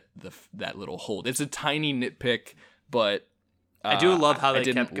regret that little hold. It's a tiny nitpick, but I do love how they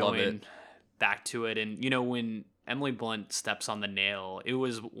kept going back to it. And when Emily Blunt steps on the nail, it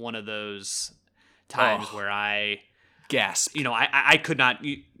was one of those times where I gasped. I could not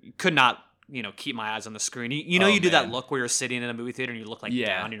keep my eyes on the screen. You do that look where you're sitting in a movie theater and you look like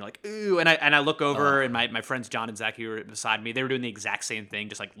down and you're like, ooh, and I look over and my friends John and Zach, who were beside me, they were doing the exact same thing,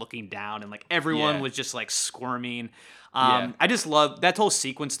 just like looking down, and like everyone was just like squirming. I just love that whole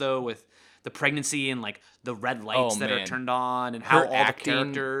sequence though, with the pregnancy and like the red lights that are turned on, and how the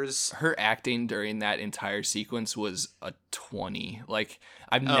characters. Her acting during that entire sequence was a 20. Like,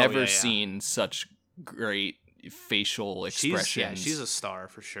 I've never seen such great facial expressions. She's a star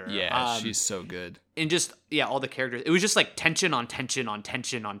for sure. Yeah, she's so good. And just all the characters. It was just like tension on tension on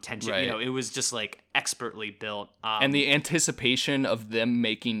tension on tension. Right. It was just like expertly built. And the anticipation of them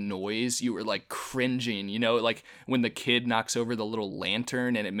making noise, you were like cringing. Like when the kid knocks over the little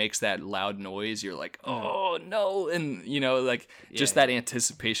lantern and it makes that loud noise, you're like, oh no, and just that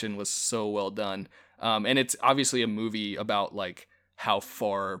anticipation was so well done. And it's obviously a movie about like how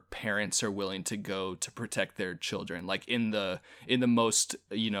far parents are willing to go to protect their children, like in the most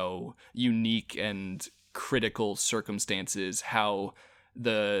unique and critical circumstances, how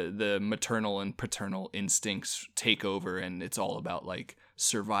the maternal and paternal instincts take over, and it's all about like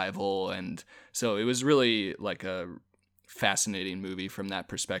survival. And so it was really like a fascinating movie from that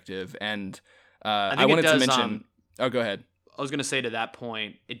perspective. And I wanted to mention go ahead. I was going to say to that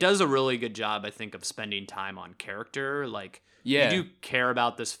point, it does a really good job, I think, of spending time on character. Like, you do care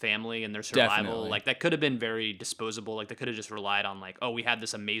about this family and their survival. Definitely. Like, that could have been very disposable. Like, they could have just relied on, like, oh, we had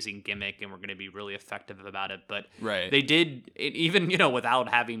this amazing gimmick and we're going to be really effective about it. But they did, even, without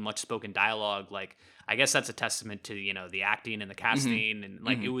having much spoken dialogue, like, I guess that's a testament to, the acting and the casting. And,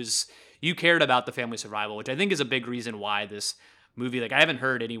 like, it was, you cared about the family survival, which I think is a big reason why this movie, like, I haven't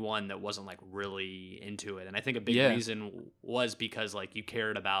heard anyone that wasn't like really into it, and I think a big reason was because like you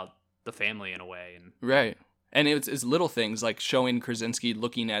cared about the family in a way. And right, and it's little things like showing Krasinski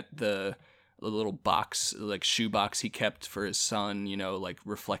looking at the little box, like shoe box he kept for his son, like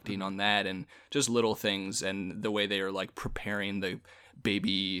reflecting on that, and just little things, and the way they are like preparing the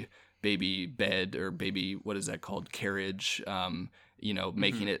baby bed, or baby, what is that called, carriage,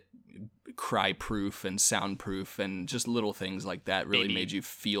 making it cry proof and soundproof, and just little things like that really made you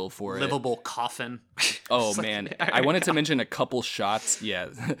feel for livable coffin. Oh man, I wanted to mention a couple shots.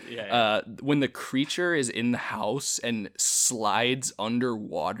 When the creature is in the house and slides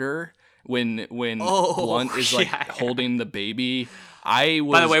underwater, when Blunt is like holding the baby. By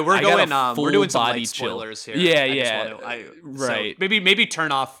the way, we're doing some light spoilers here. Right. So maybe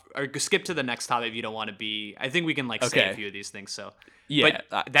turn off or skip to the next topic if you don't want to be. I think we can say a few of these things. So yeah,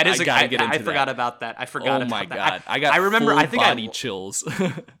 but that is I forgot about that. I forgot. Oh my god, I remember. I think body chills.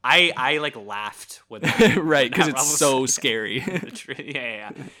 I like laughed when right, because it's so scary.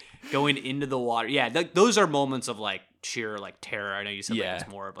 Yeah. Going into the water. Yeah, those are moments of like sheer like terror. I know you said like, it's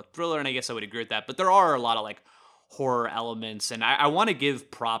more of a thriller, and I guess I would agree with that. But there are a lot of like horror elements, and I want to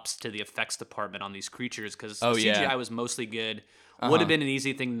give props to the effects department on these creatures, because CGI was mostly good. Would have been an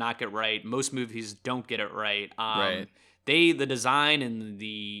easy thing to not get right. Most movies don't get it right. The design and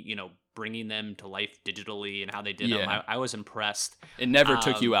the bringing them to life digitally and how they did them, I was impressed. It never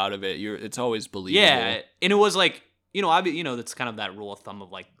took you out of it. It's always believable. Yeah, and it was like that's kind of that rule of thumb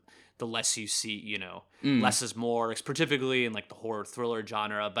of like the less you see, less is more, particularly in like the horror thriller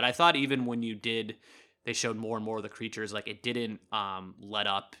genre. But I thought even when they showed more and more of the creatures, like it didn't let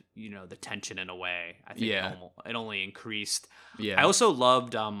up, the tension in a way. I think it only increased. Yeah. I also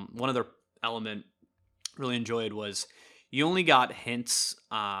loved one other element really enjoyed was you only got hints,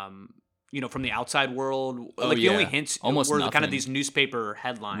 from the outside world. The only hints were kind of these newspaper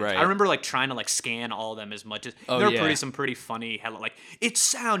headlines. Right. I remember like trying to like scan all of them as much as there were some pretty funny headlines, like it's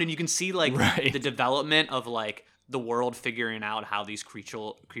sound, and you can see like the development of like the world figuring out how these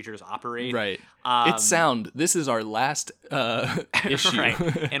creatures operate. Right. It's sound. This is our last issue.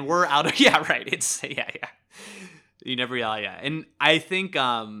 Right. And we're out of It's You never And I think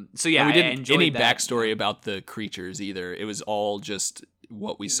and we didn't get any backstory about the creatures either. It was all just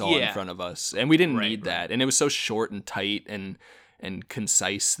what we saw in front of us. And we didn't need that. And it was so short and tight and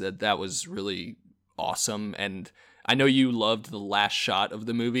concise that was really awesome. And I know you loved the last shot of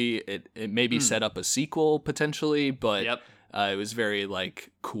the movie. It maybe set up a sequel potentially, but it was very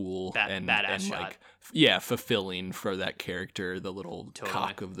like cool and shot. Like fulfilling for that character, the little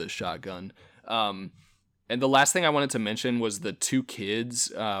cock of the shotgun. And the last thing I wanted to mention was the two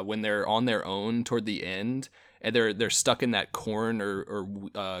kids when they're on their own toward the end, and they're stuck in that corn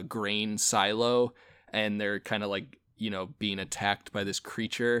or grain silo, and they're kind of like being attacked by this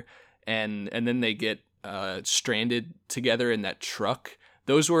creature, and then they get stranded together in that truck.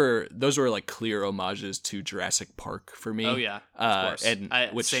 Those were like clear homages to Jurassic Park for me. Oh yeah, of course. And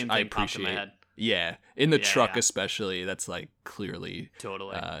which same thing I appreciate. Popped in my head. Yeah, in the truck especially, that's like clearly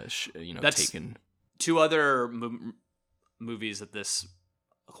totally that's taken. Two other movies that this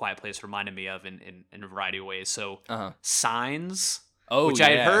A Quiet Place reminded me of in a variety of ways. So Signs. Which I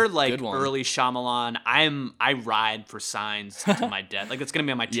had heard like early Shyamalan. I ride for Signs to my death. Like it's gonna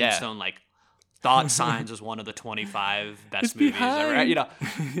be on my tombstone. Like thought Signs was one of the 25 best movies ever. You know,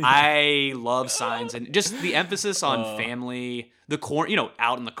 I love Signs, and just the emphasis on family, the corn, you know,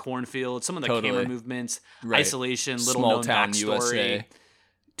 out in the cornfield, some of the camera movements, isolation, little known backstory. USA.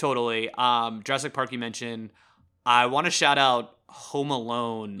 Totally. Jurassic Park you mentioned. I want to shout out Home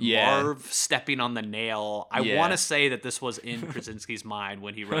Alone, Marv stepping on the nail. I want to say that this was in Krasinski's mind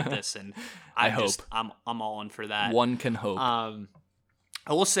when he wrote this, and I'm all in for that. One can hope.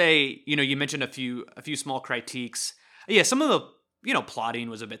 I will say, you know, you mentioned a few small critiques. Yeah, some of the, you know, plotting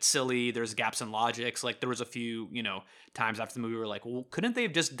was a bit silly. There's gaps in logics. Like there was a few, you know, times after the movie we were like, well, couldn't they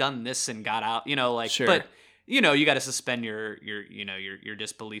have just done this and got out? You know, like, but you know, you got to suspend your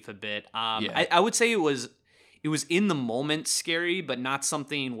disbelief a bit. I would say it was in the moment scary, but not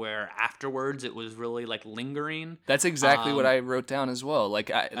something where afterwards it was really like lingering. That's exactly what I wrote down as well.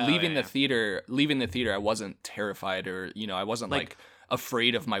 Like leaving the theater, I wasn't terrified or, you know, I wasn't like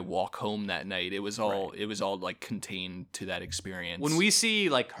afraid of my walk home that night. It was all like contained to that experience. When we see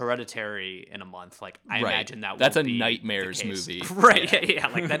like Hereditary in a month, like I imagine that's a nightmares movie. Right. Yeah.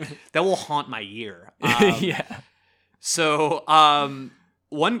 Like that will haunt my year. So,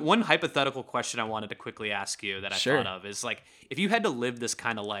 one hypothetical question I wanted to quickly ask you that I thought of is like, if you had to live this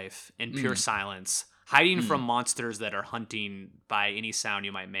kind of life in pure silence, hiding from monsters that are hunting by any sound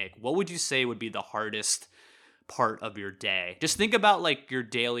you might make, what would you say would be the hardest part of your day? Just think about like your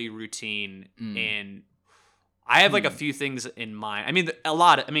daily routine, and I have like a few things in mind.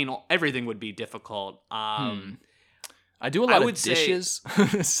 I mean, everything would be difficult. I do a lot of dishes,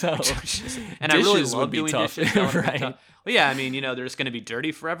 so and I really love doing dishes. Right. Well, yeah, I mean, you know, they're just going to be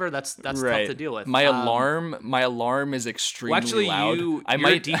dirty forever. That's tough to deal with. My alarm is extremely loud. You're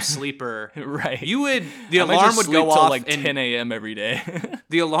a deep sleeper. Right. The alarm would go off like 10 a.m. every day.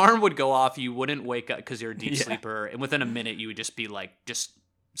 The alarm would go off. You wouldn't wake up because you're a deep sleeper, and within a minute, you would just be like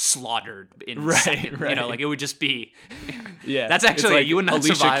slaughtered in a second. You know, like it would just be. That's actually like, you would not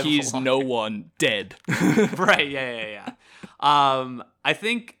Alicia survive. Keys, no one dead. Right. Yeah. I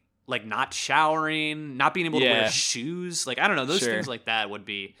think. Like not showering, not being able to wear shoes, like I don't know, those things like that would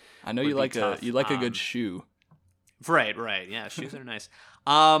be. I know you like a good shoe. Right, yeah, shoes are nice.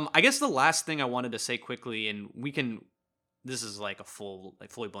 I guess the last thing I wanted to say quickly, and this is like a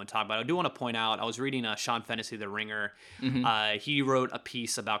fully blown talk, but I do want to point out I was reading Sean Fennessy, The Ringer. He wrote a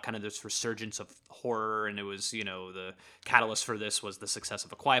piece about kind of this resurgence of horror, and it was, you know, the catalyst for this was the success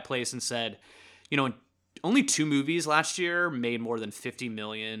of A Quiet Place, and said, you know, only 2 movies last year made more than 50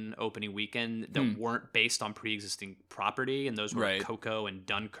 million opening weekend that weren't based on pre-existing property, and those were Coco and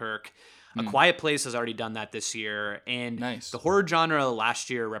Dunkirk. A Quiet Place has already done that this year, and the horror genre last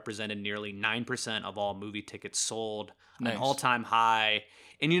year represented nearly 9% of all movie tickets sold, an all-time high.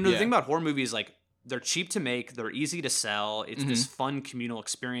 And you know, the thing about horror movies, like, they're cheap to make, they're easy to sell, it's this fun communal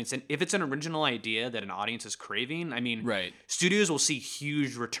experience, and if it's an original idea that an audience is craving, I mean, studios will see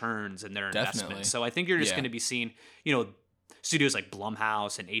huge returns in their investment. So I think you're just going to be seeing, you know, studios like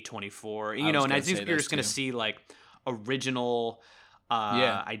Blumhouse and A24, you know, and I think you're just going to see like original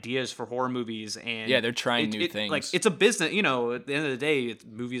ideas for horror movies, and they're trying new things. Like it's a business, you know, at the end of the day,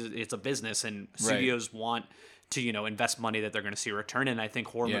 movies, it's a business, and studios want to, you know, invest money that they're going to see a return in. I think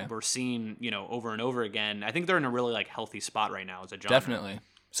horror we're seeing, you know, over and over again. I think they're in a really like healthy spot right now as a genre. Definitely.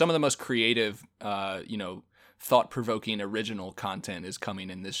 Some of the most creative, you know, thought-provoking original content is coming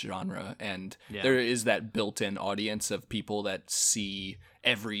in this genre, and there is that built-in audience of people that see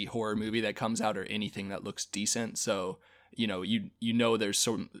every horror movie that comes out or anything that looks decent. So, you know, there's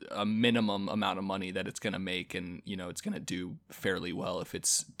a minimum amount of money that it's going to make, and, you know, it's going to do fairly well if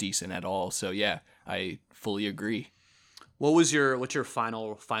it's decent at all. So yeah, I fully agree. What's your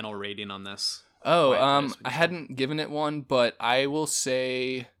final rating on this? I hadn't given it one, but I will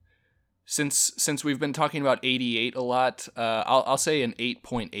say, since we've been talking about 88 a lot, I'll say an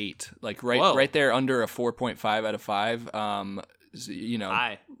 8.8, like right there under a 4.5 out of 5. You know,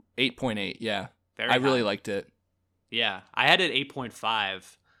 8.8. Yeah, I really liked it. Yeah, I had it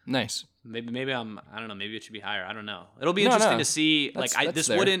 8.5. Nice. Maybe I don't know. Maybe it should be higher. I don't know. It'll be interesting to see.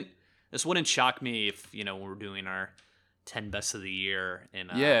 This wouldn't shock me if, you know, we're doing our 10 best of the year. And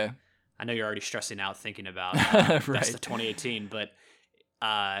I know you're already stressing out thinking about best of 2018, but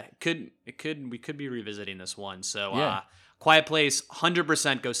we could be revisiting this one. So Quiet Place,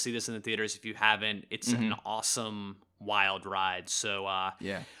 100% go see this in the theaters if you haven't. It's an awesome, wild ride. So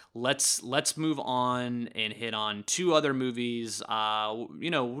let's move on and hit on 2 other movies. You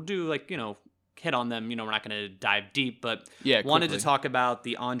know, we'll do like, you know, hit on them. You know, we're not going to dive deep, but wanted to talk about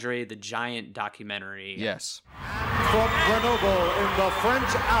the Andre the Giant documentary. Yes. From Grenoble in the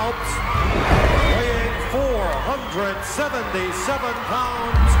French Alps, weighing 477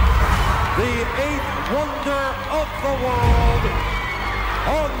 pounds, the eighth wonder of the world,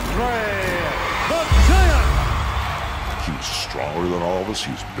 Andre the Giant. He was stronger than all of us.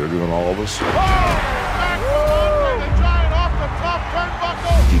 He was bigger than all of us. Oh, back from Andre the Giant off the top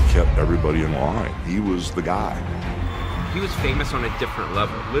turnbuckle. He kept everybody in line. He was the guy. He was famous on a different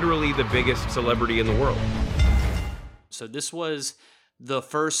level, literally the biggest celebrity in the world. So this was the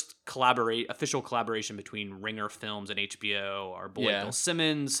first official collaboration between Ringer Films and HBO. Our boy Bill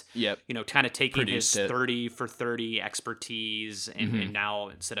Simmons, kind of taking his 30 for 30 expertise, and now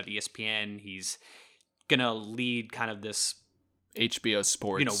instead of ESPN, he's gonna lead kind of this HBO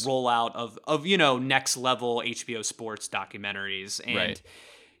Sports, rollout of next level HBO Sports documentaries. And right.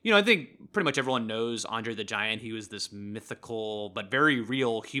 I think pretty much everyone knows Andre the Giant. He was this mythical but very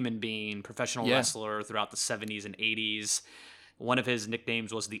real human being, professional wrestler throughout the 70s and 80s. One of his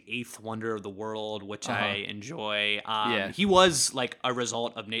nicknames was the eighth wonder of the world, which I enjoy. He was like a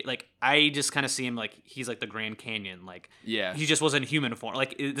result of I just kind of see him like he's like the Grand Canyon. He just wasn't human form.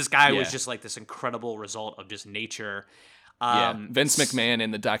 Like this guy was just like this incredible result of just nature. Vince McMahon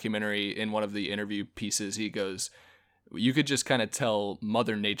in the documentary, in one of the interview pieces, he goes, you could just kind of tell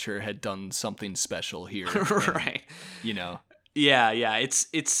Mother Nature had done something special here. Right. Yeah. It's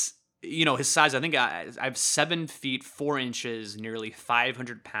his size, I think I have 7 feet 4 inches, nearly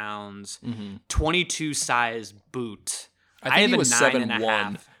 500 pounds, 22 size boot. I think have he was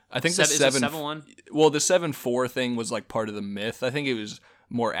 7'1". I think the 7'1". Well, the 7'4" thing was like part of the myth. I think it was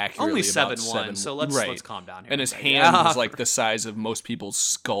more accurately only about 7'1", so let's calm down here. And his hand was like the size of most people's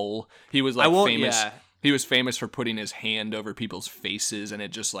skull. He was like famous. Yeah. He was famous for putting his hand over people's faces, and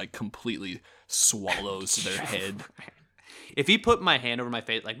it just like completely swallows their head. If he put my hand over my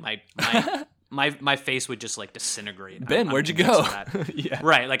face, like my face would just like disintegrate. Ben, where'd you go? Yeah.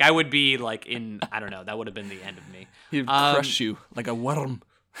 Right. Like I would be like I don't know, that would have been the end of me. He'd crush you like a worm.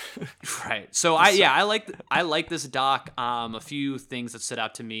 Right. So I like this doc. A few things that stood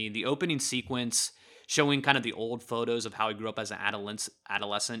out to me. The opening sequence showing kind of the old photos of how he grew up as an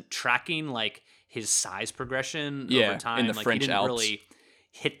adolescent, tracking like his size progression over time. In the like French he didn't Alps. really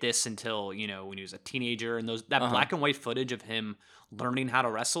hit this until when he was a teenager, and that black and white footage of him learning how to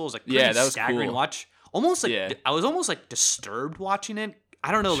wrestle is like pretty that was staggering cool. to watch. Almost like I was almost like disturbed watching it.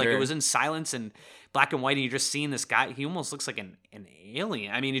 I don't know, like it was in silence and black and white, and you're just seeing this guy. He almost looks like an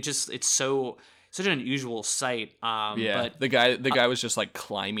alien. I mean, it's such an unusual sight. But the guy was just like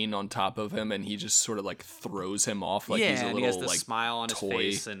climbing on top of him, and he just sort of like throws him off like he's a little, and he has this like smile on toy.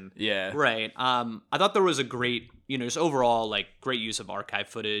 his face, and right. I thought there was a great, just overall like great use of archive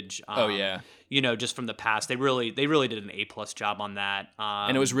footage. Just from the past, they really did an A+ job on that.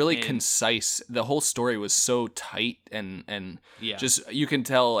 And it was really concise. The whole story was so tight and just you can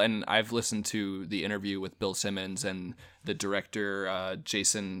tell. And I've listened to the interview with Bill Simmons and the director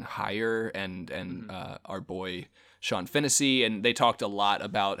Jason Heyer and our boy Sean Fennessy, and they talked a lot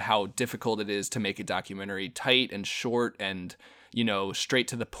about how difficult it is to make a documentary tight and short and straight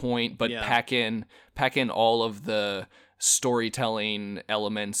to the point, but pack in all of the storytelling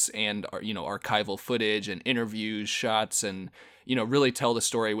elements and archival footage and interviews, shots, and really tell the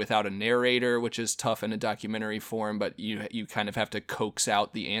story without a narrator, which is tough in a documentary form, but you kind of have to coax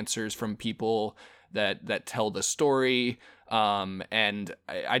out the answers from people that tell the story. And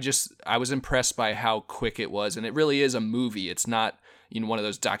I was impressed by how quick it was, and it really is a movie. It's not one of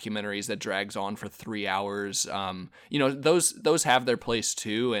those documentaries that drags on for 3 hours. Those have their place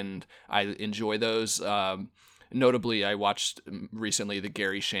too, and I enjoy those. Notably, I watched recently the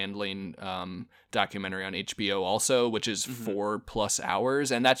Gary Shandling documentary on HBO also, which is 4+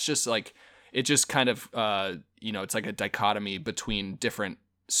 hours, and that's just like it just kind of it's like a dichotomy between different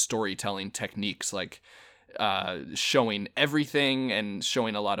storytelling techniques, like showing everything and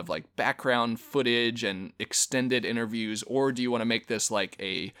showing a lot of like background footage and extended interviews, or do you want to make this like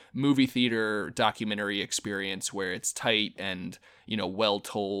a movie theater documentary experience where it's tight and well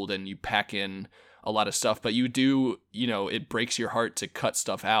told and you pack in a lot of stuff, but you do it breaks your heart to cut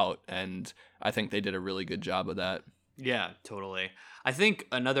stuff out, and I think they did a really good job of that. Yeah, totally. I think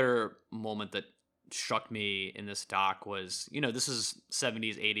another moment that struck me in this doc was, this is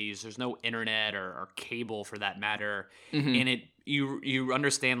 70s, 80s. There's no internet or cable for that matter. And you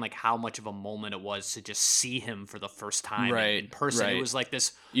understand like how much of a moment it was to just see him for the first time in person. It was like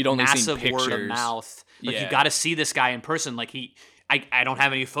this massive word of mouth. Like you got to see this guy in person. Like I don't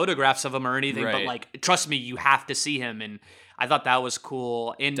have any photographs of him or anything, but like, trust me, you have to see him. And I thought that was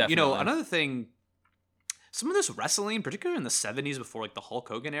cool. And, another thing, some of this wrestling, particularly in the 70s before like the Hulk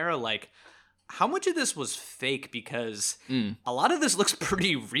Hogan era, like how much of this was fake? Because a lot of this looks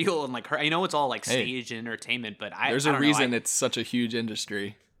pretty real. And like, I know it's all like staged and entertainment, but there's a reason it's such a huge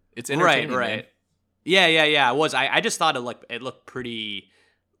industry. It's entertaining, right. man. Yeah. I was. I just thought it looked pretty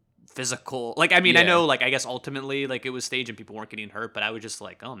physical. Like, I mean, I Yeah. know, like, I guess ultimately, like, it was staged and people weren't getting hurt, but I was just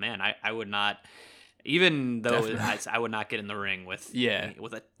like, oh man, I would not, even though I would not get in the ring with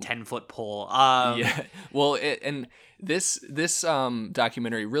with a 10-foot pole. Yeah. Well, and this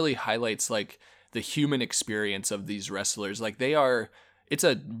documentary really highlights like the human experience of these wrestlers. Like it's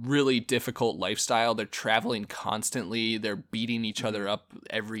a really difficult lifestyle. They're traveling constantly. They're beating each other up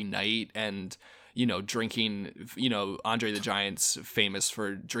every night and, drinking, Andre the Giant's famous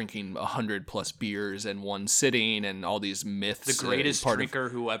for drinking 100+ beers in one sitting and all these myths. The greatest drinker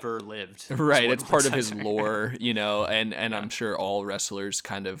who ever lived. Right. It's part of his lore, and I'm sure all wrestlers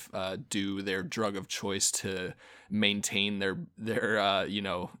kind of do their drug of choice to maintain their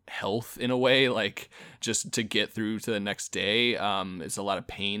health in a way, like just to get through to the next day. It's a lot of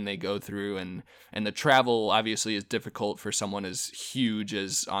pain they go through, and the travel obviously is difficult for someone as huge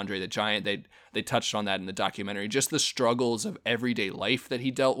as Andre the Giant. They touched on that in the documentary, just the struggles of everyday life that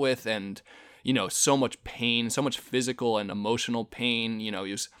he dealt with, and so much pain, so much physical and emotional pain. He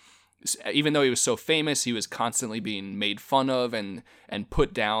was, even though he was so famous, he was constantly being made fun of and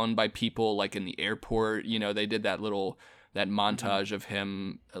put down by people, like in the airport. They did that montage of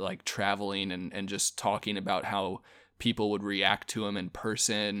him like traveling and just talking about how people would react to him in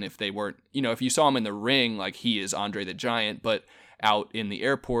person if they weren't, if you saw him in the ring, like he is Andre the Giant, but out in the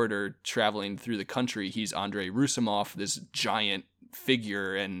airport or traveling through the country, he's Andrei Rousimov, this giant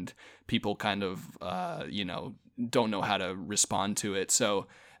figure, and people kind of, don't know how to respond to it. So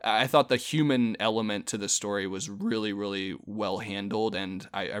I thought the human element to the story was really, really well handled, and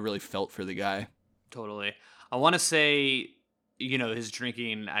I really felt for the guy. Totally. I want to say, his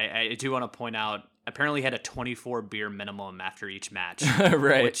drinking, I do want to point out, apparently he had a 24 beer minimum after each match.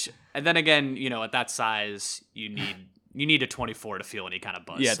 Right. And then again, at that size, you need a 24 to feel any kind of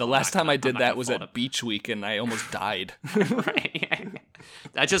buzz. Yeah, the last time I did that was at Beach Week, and I almost died. Right.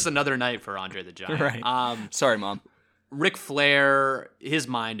 That's just another night for Andre the Giant. Right. Sorry, Mom. Ric Flair, his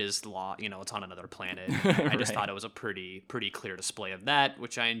mind is it's on another planet. I just Right. thought it was a pretty clear display of that,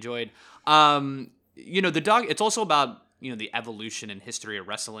 which I enjoyed. The dog. It's also about the evolution and history of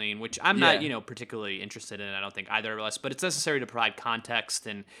wrestling, which I'm not particularly interested in. I don't think either of us, but it's necessary to provide context,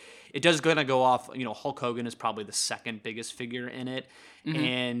 and it does gonna go off. Hulk Hogan is probably the second biggest figure in it,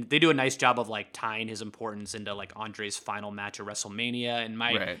 and they do a nice job of like tying his importance into like Andre's final match at WrestleMania.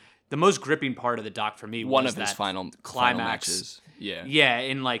 And the most gripping part of the doc for me was one of that his final climax. matches. Yeah,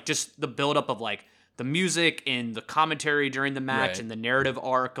 and like just the buildup of like the music and the commentary during the match, Right. and the narrative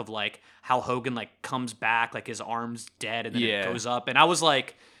arc of like how Hogan like comes back, like his arm's dead and then it goes up, and I was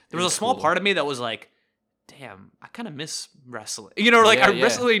like, there was a small part of me that was like, damn, I kind of miss wrestling.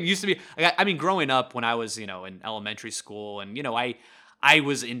 Wrestling used to be. I mean, growing up when I was in elementary school, and I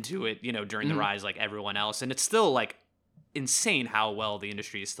was into it during the rise like everyone else, and it's still like insane how well the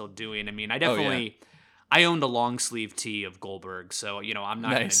industry is still doing. I mean, I definitely. I owned a long sleeve tee of Goldberg, so I'm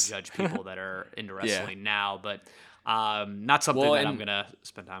not going to judge people that are into wrestling now, but not something that I'm going to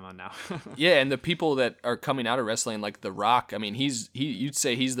spend time on now. Yeah, and the people that are coming out of wrestling, like The Rock, I mean, you'd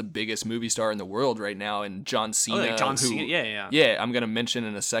say he's the biggest movie star in the world right now, and John Cena. Cena, yeah. Yeah, I'm going to mention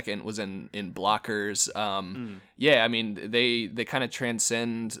in a second, was in Blockers. Yeah, I mean, they kind of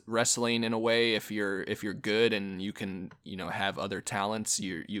transcend wrestling in a way. If you're good and you can, have other talents,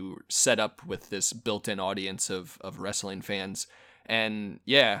 you set up with this built-in audience of wrestling fans. And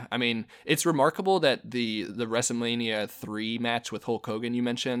yeah, I mean, it's remarkable that the WrestleMania 3 match with Hulk Hogan you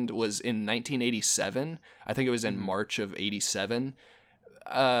mentioned was in 1987. I think it was in March of 87.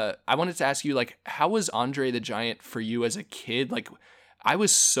 I wanted to ask you, like, how was Andre the Giant for you as a kid? Like, I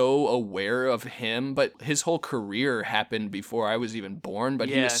was so aware of him, but his whole career happened before I was even born, but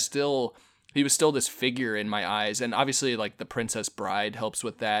he was still this figure in my eyes. And obviously, like, The Princess Bride helps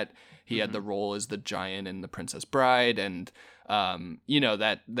with that. He had the role as the Giant in The Princess Bride, and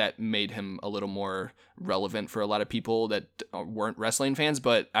that made him a little more relevant for a lot of people that weren't wrestling fans.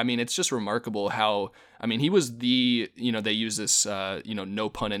 But I mean, it's just remarkable how, I mean, he was they use this, no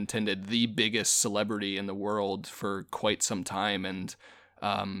pun intended, the biggest celebrity in the world for quite some time. And,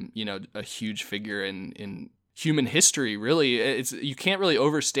 a huge figure in human history, really. You can't really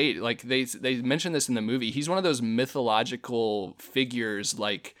overstate, like they mentioned this in the movie. He's one of those mythological figures,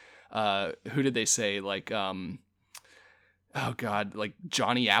 like, who did they say? Like, oh God, like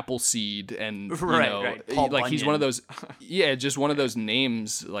Johnny Appleseed, and right. Paul like Bunyan. He's one of those, just one of those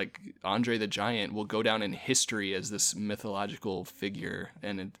names. Like Andre the Giant will go down in history as this mythological figure,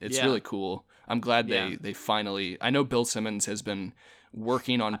 and it's really cool. I'm glad they finally. I know Bill Simmons has been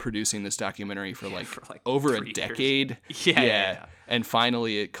working on producing this documentary for like over a decade. Yeah. And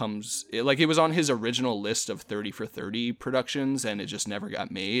finally it was on his original list of 30 for 30 productions, and it just never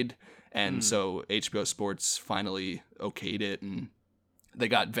got made. And so HBO Sports finally okayed it, and they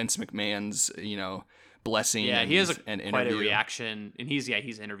got Vince McMahon's, blessing. Yeah, he has quite interview. a reaction, and he's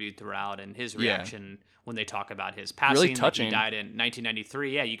interviewed throughout, and his reaction when they talk about his passing, really touching. He died in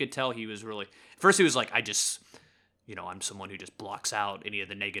 1993. Yeah, you could tell he was really. First, he was like, I just. I'm someone who just blocks out any of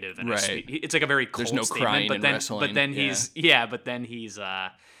the negative, and right. It's like a very cold There's no statement. crying But in then, wrestling. but then he's they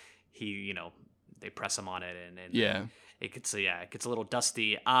press him on it, and it gets a little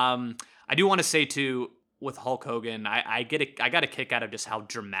dusty. I do want to say too, with Hulk Hogan, I got a kick out of just how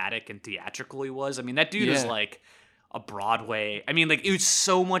dramatic and theatrical he was. I mean, that dude is like a Broadway. I mean, like, it was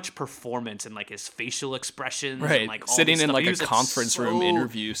so much performance and like his facial expressions, right? And, like, all sitting this in stuff. like He a was, conference so room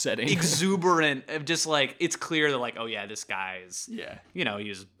interview setting, exuberant. Of just like, it's clear that like, oh yeah, this guy is he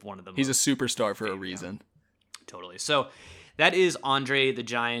was one of them. He's a superstar for a reason. Totally. So that is Andre the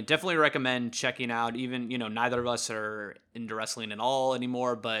Giant. Definitely recommend checking out. Even, neither of us are into wrestling at all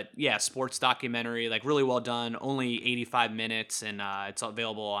anymore, but yeah, sports documentary, like really well done. Only 85 minutes, and it's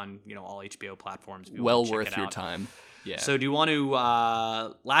available on, all HBO platforms. Well worth your time. Yeah. So do you want to,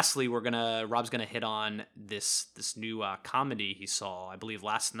 lastly, Rob's going to hit on this new comedy he saw, I believe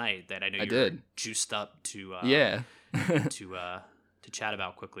last night, that I know you were juiced up to, to chat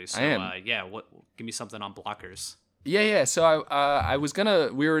about quickly. So, give me something on Blockers. Yeah.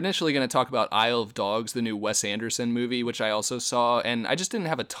 So we were initially gonna talk about Isle of Dogs, the new Wes Anderson movie, which I also saw, and I just didn't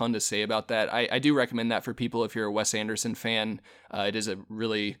have a ton to say about that. I do recommend that for people if you're a Wes Anderson fan. It is a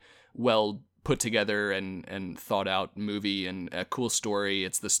really well put together and thought out movie and a cool story.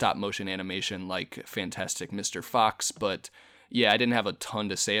 It's the stop motion animation like Fantastic Mr. Fox, but yeah, I didn't have a ton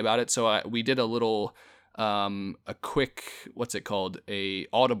to say about it. So we did a little a quick, what's it called, a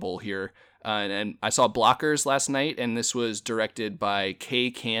audible here. And I saw Blockers last night, and this was directed by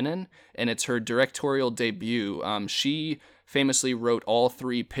Kay Cannon, and it's her directorial debut. She famously wrote all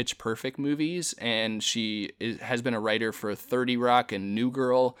 3 Pitch Perfect movies, and she has been a writer for 30 Rock and New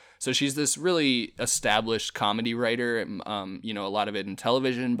Girl. So she's this really established comedy writer, a lot of it in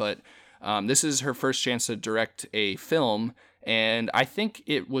television, but this is her first chance to direct a film, and I think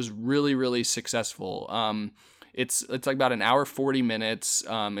it was really, really successful. It's like about an hour, 40 minutes.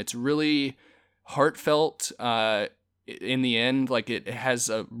 It's really heartfelt in the end. Like, it has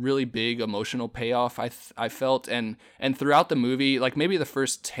a really big emotional payoff, I felt. And throughout the movie, like maybe the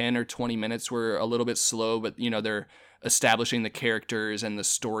first 10 or 20 minutes were a little bit slow, but they're establishing the characters and the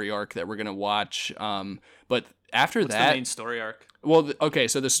story arc that we're going to watch. But after What's that, the main story arc? Well, okay,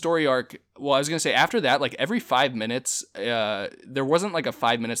 so the story arc, I was going to say after that, like every 5 minutes, there wasn't like a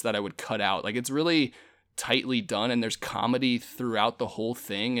 5 minutes that I would cut out. Like, it's really tightly done, and there's comedy throughout the whole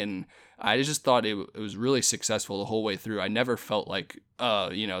thing, and I just thought it was really successful the whole way through. I never felt like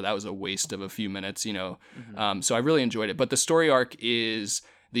that was a waste of a few minutes. So I really enjoyed it. But the story arc is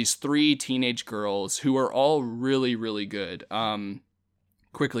these 3 teenage girls who are all really, really good.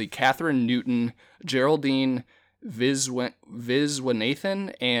 Quickly, Catherine Newton, Geraldine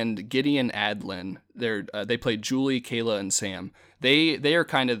Viswanathan, and Gideon Adlin. They play Julie, Kayla, and Sam. They are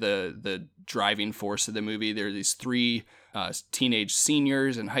kind of the driving force of the movie. They're these 3 teenage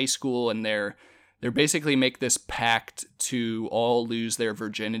seniors in high school, and they're basically make this pact to all lose their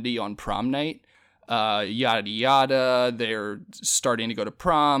virginity on prom night. Yada yada. They're starting to go to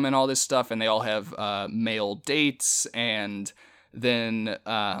prom and all this stuff, and they all have male dates, and then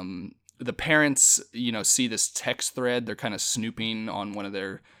the parents, see this text thread. They're kind of snooping on one of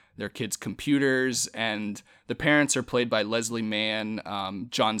their kids' computers, and the parents are played by Leslie Mann,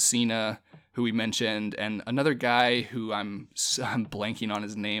 John Cena, who we mentioned, and another guy who I'm blanking on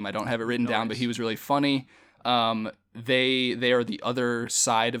his name. I don't have it written down, but he was really funny. They are the other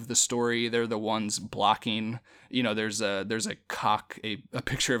side of the story. They're the ones blocking. There's a cock, a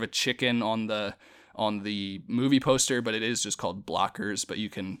picture of a chicken on the movie poster, but it is just called Blockers. But you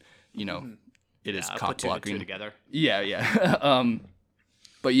can, it is cock blocking. Put 2 and 2 together. Yeah.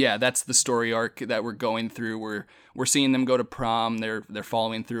 But yeah, that's the story arc that we're going through. We're seeing them go to prom. They're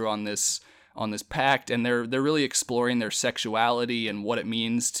following through on this pact, and they're really exploring their sexuality and what it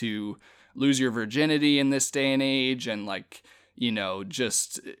means to lose your virginity in this day and age, and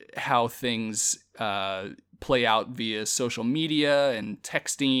just how things play out via social media and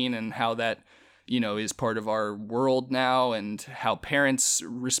texting, and how that is part of our world now, and how parents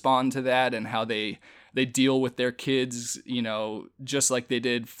respond to that, and how they deal with their kids, just like they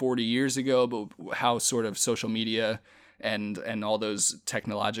did 40 years ago, but how sort of social media and all those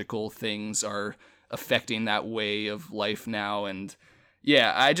technological things are affecting that way of life now. And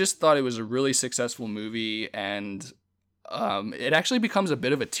Yeah, I just thought it was a really successful movie, and it actually becomes a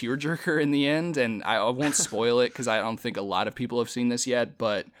bit of a tearjerker in the end, and I won't spoil it because I don't think a lot of people have seen this yet,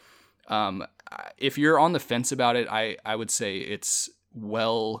 but if you're on the fence about it, I would say it's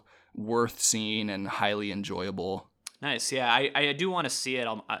well worth seeing and highly enjoyable. Nice, yeah. I do want to see it.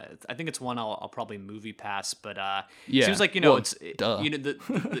 I think it's one I'll probably movie pass, but yeah. Seems like Duh.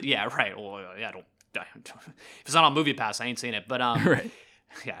 Yeah, right. Well, yeah, I don't. If it's not on movie pass, I ain't seen it. But right.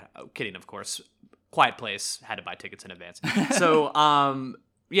 Yeah, kidding, of course. Quiet Place, had to buy tickets in advance. So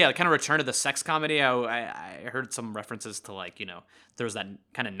yeah, kind of return to the sex comedy. I heard some references to like, there was that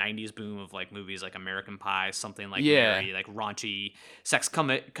kind of 90s boom of like movies like American Pie, something like very like raunchy sex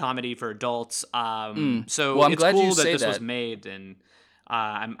comedy for adults. So I'm it's glad cool you that say this that. was made, and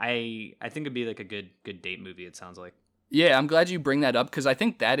I think it'd be like a good date movie, it sounds like. Yeah, I'm glad you bring that up because I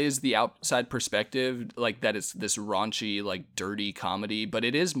think that is the outside perspective, like that it's this raunchy, like dirty comedy, but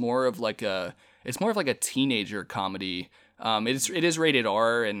it is more of like a teenager comedy. It is rated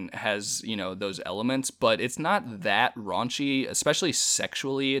R and has, those elements, but it's not that raunchy, especially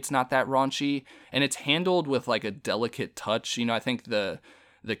sexually. It's not that raunchy, and it's handled with like a delicate touch. I think the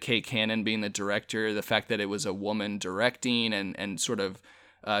Kate Cannon being the director, the fact that it was a woman directing and sort of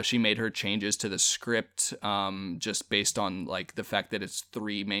she made her changes to the script just based on like the fact that its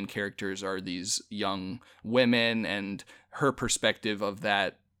three main characters are these young women and her perspective of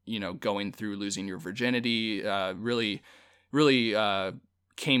that, going through losing your virginity really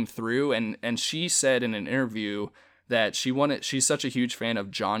came through. And she said in an interview that she's such a huge fan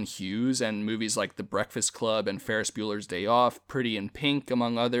of John Hughes and movies like The Breakfast Club and Ferris Bueller's Day Off, Pretty in Pink,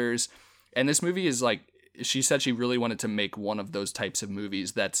 among others. And this movie is like, she said she really wanted to make one of those types of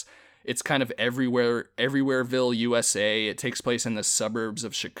movies it's kind of everywhereville, USA. It takes place in the suburbs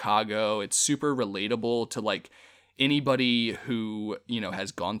of Chicago. It's super relatable to like anybody who,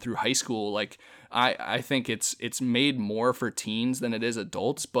 has gone through high school. Like I think it's made more for teens than it is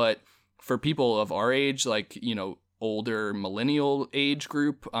adults, but for people of our age, like, older millennial age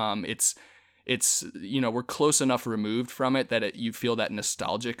group, it's we're close enough removed from it that you feel that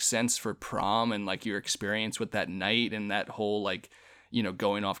nostalgic sense for prom and like your experience with that night and that whole like,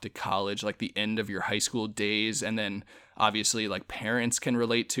 going off to college, like the end of your high school days. And then obviously like parents can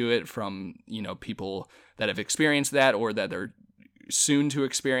relate to it from, people that have experienced that or that are soon to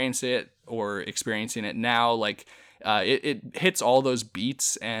experience it or experiencing it now. Like it hits all those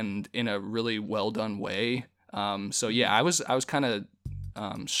beats and in a really well done way. So yeah, I was kind of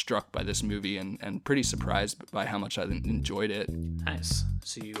struck by this movie and pretty surprised by how much I enjoyed it. Nice.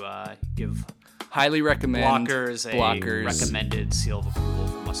 So you give highly recommend Blockers a recommended seal of approval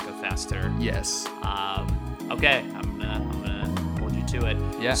for Must Go Faster. Yes. Okay, I'm gonna hold you to it.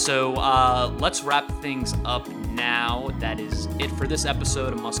 Yeah. So let's wrap things up now. That is it for this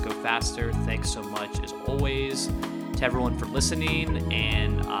episode of Must Go Faster. Thanks so much, as always, to everyone for listening,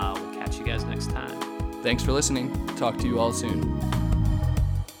 and we'll catch you guys next time. Thanks for listening. Talk to you all soon.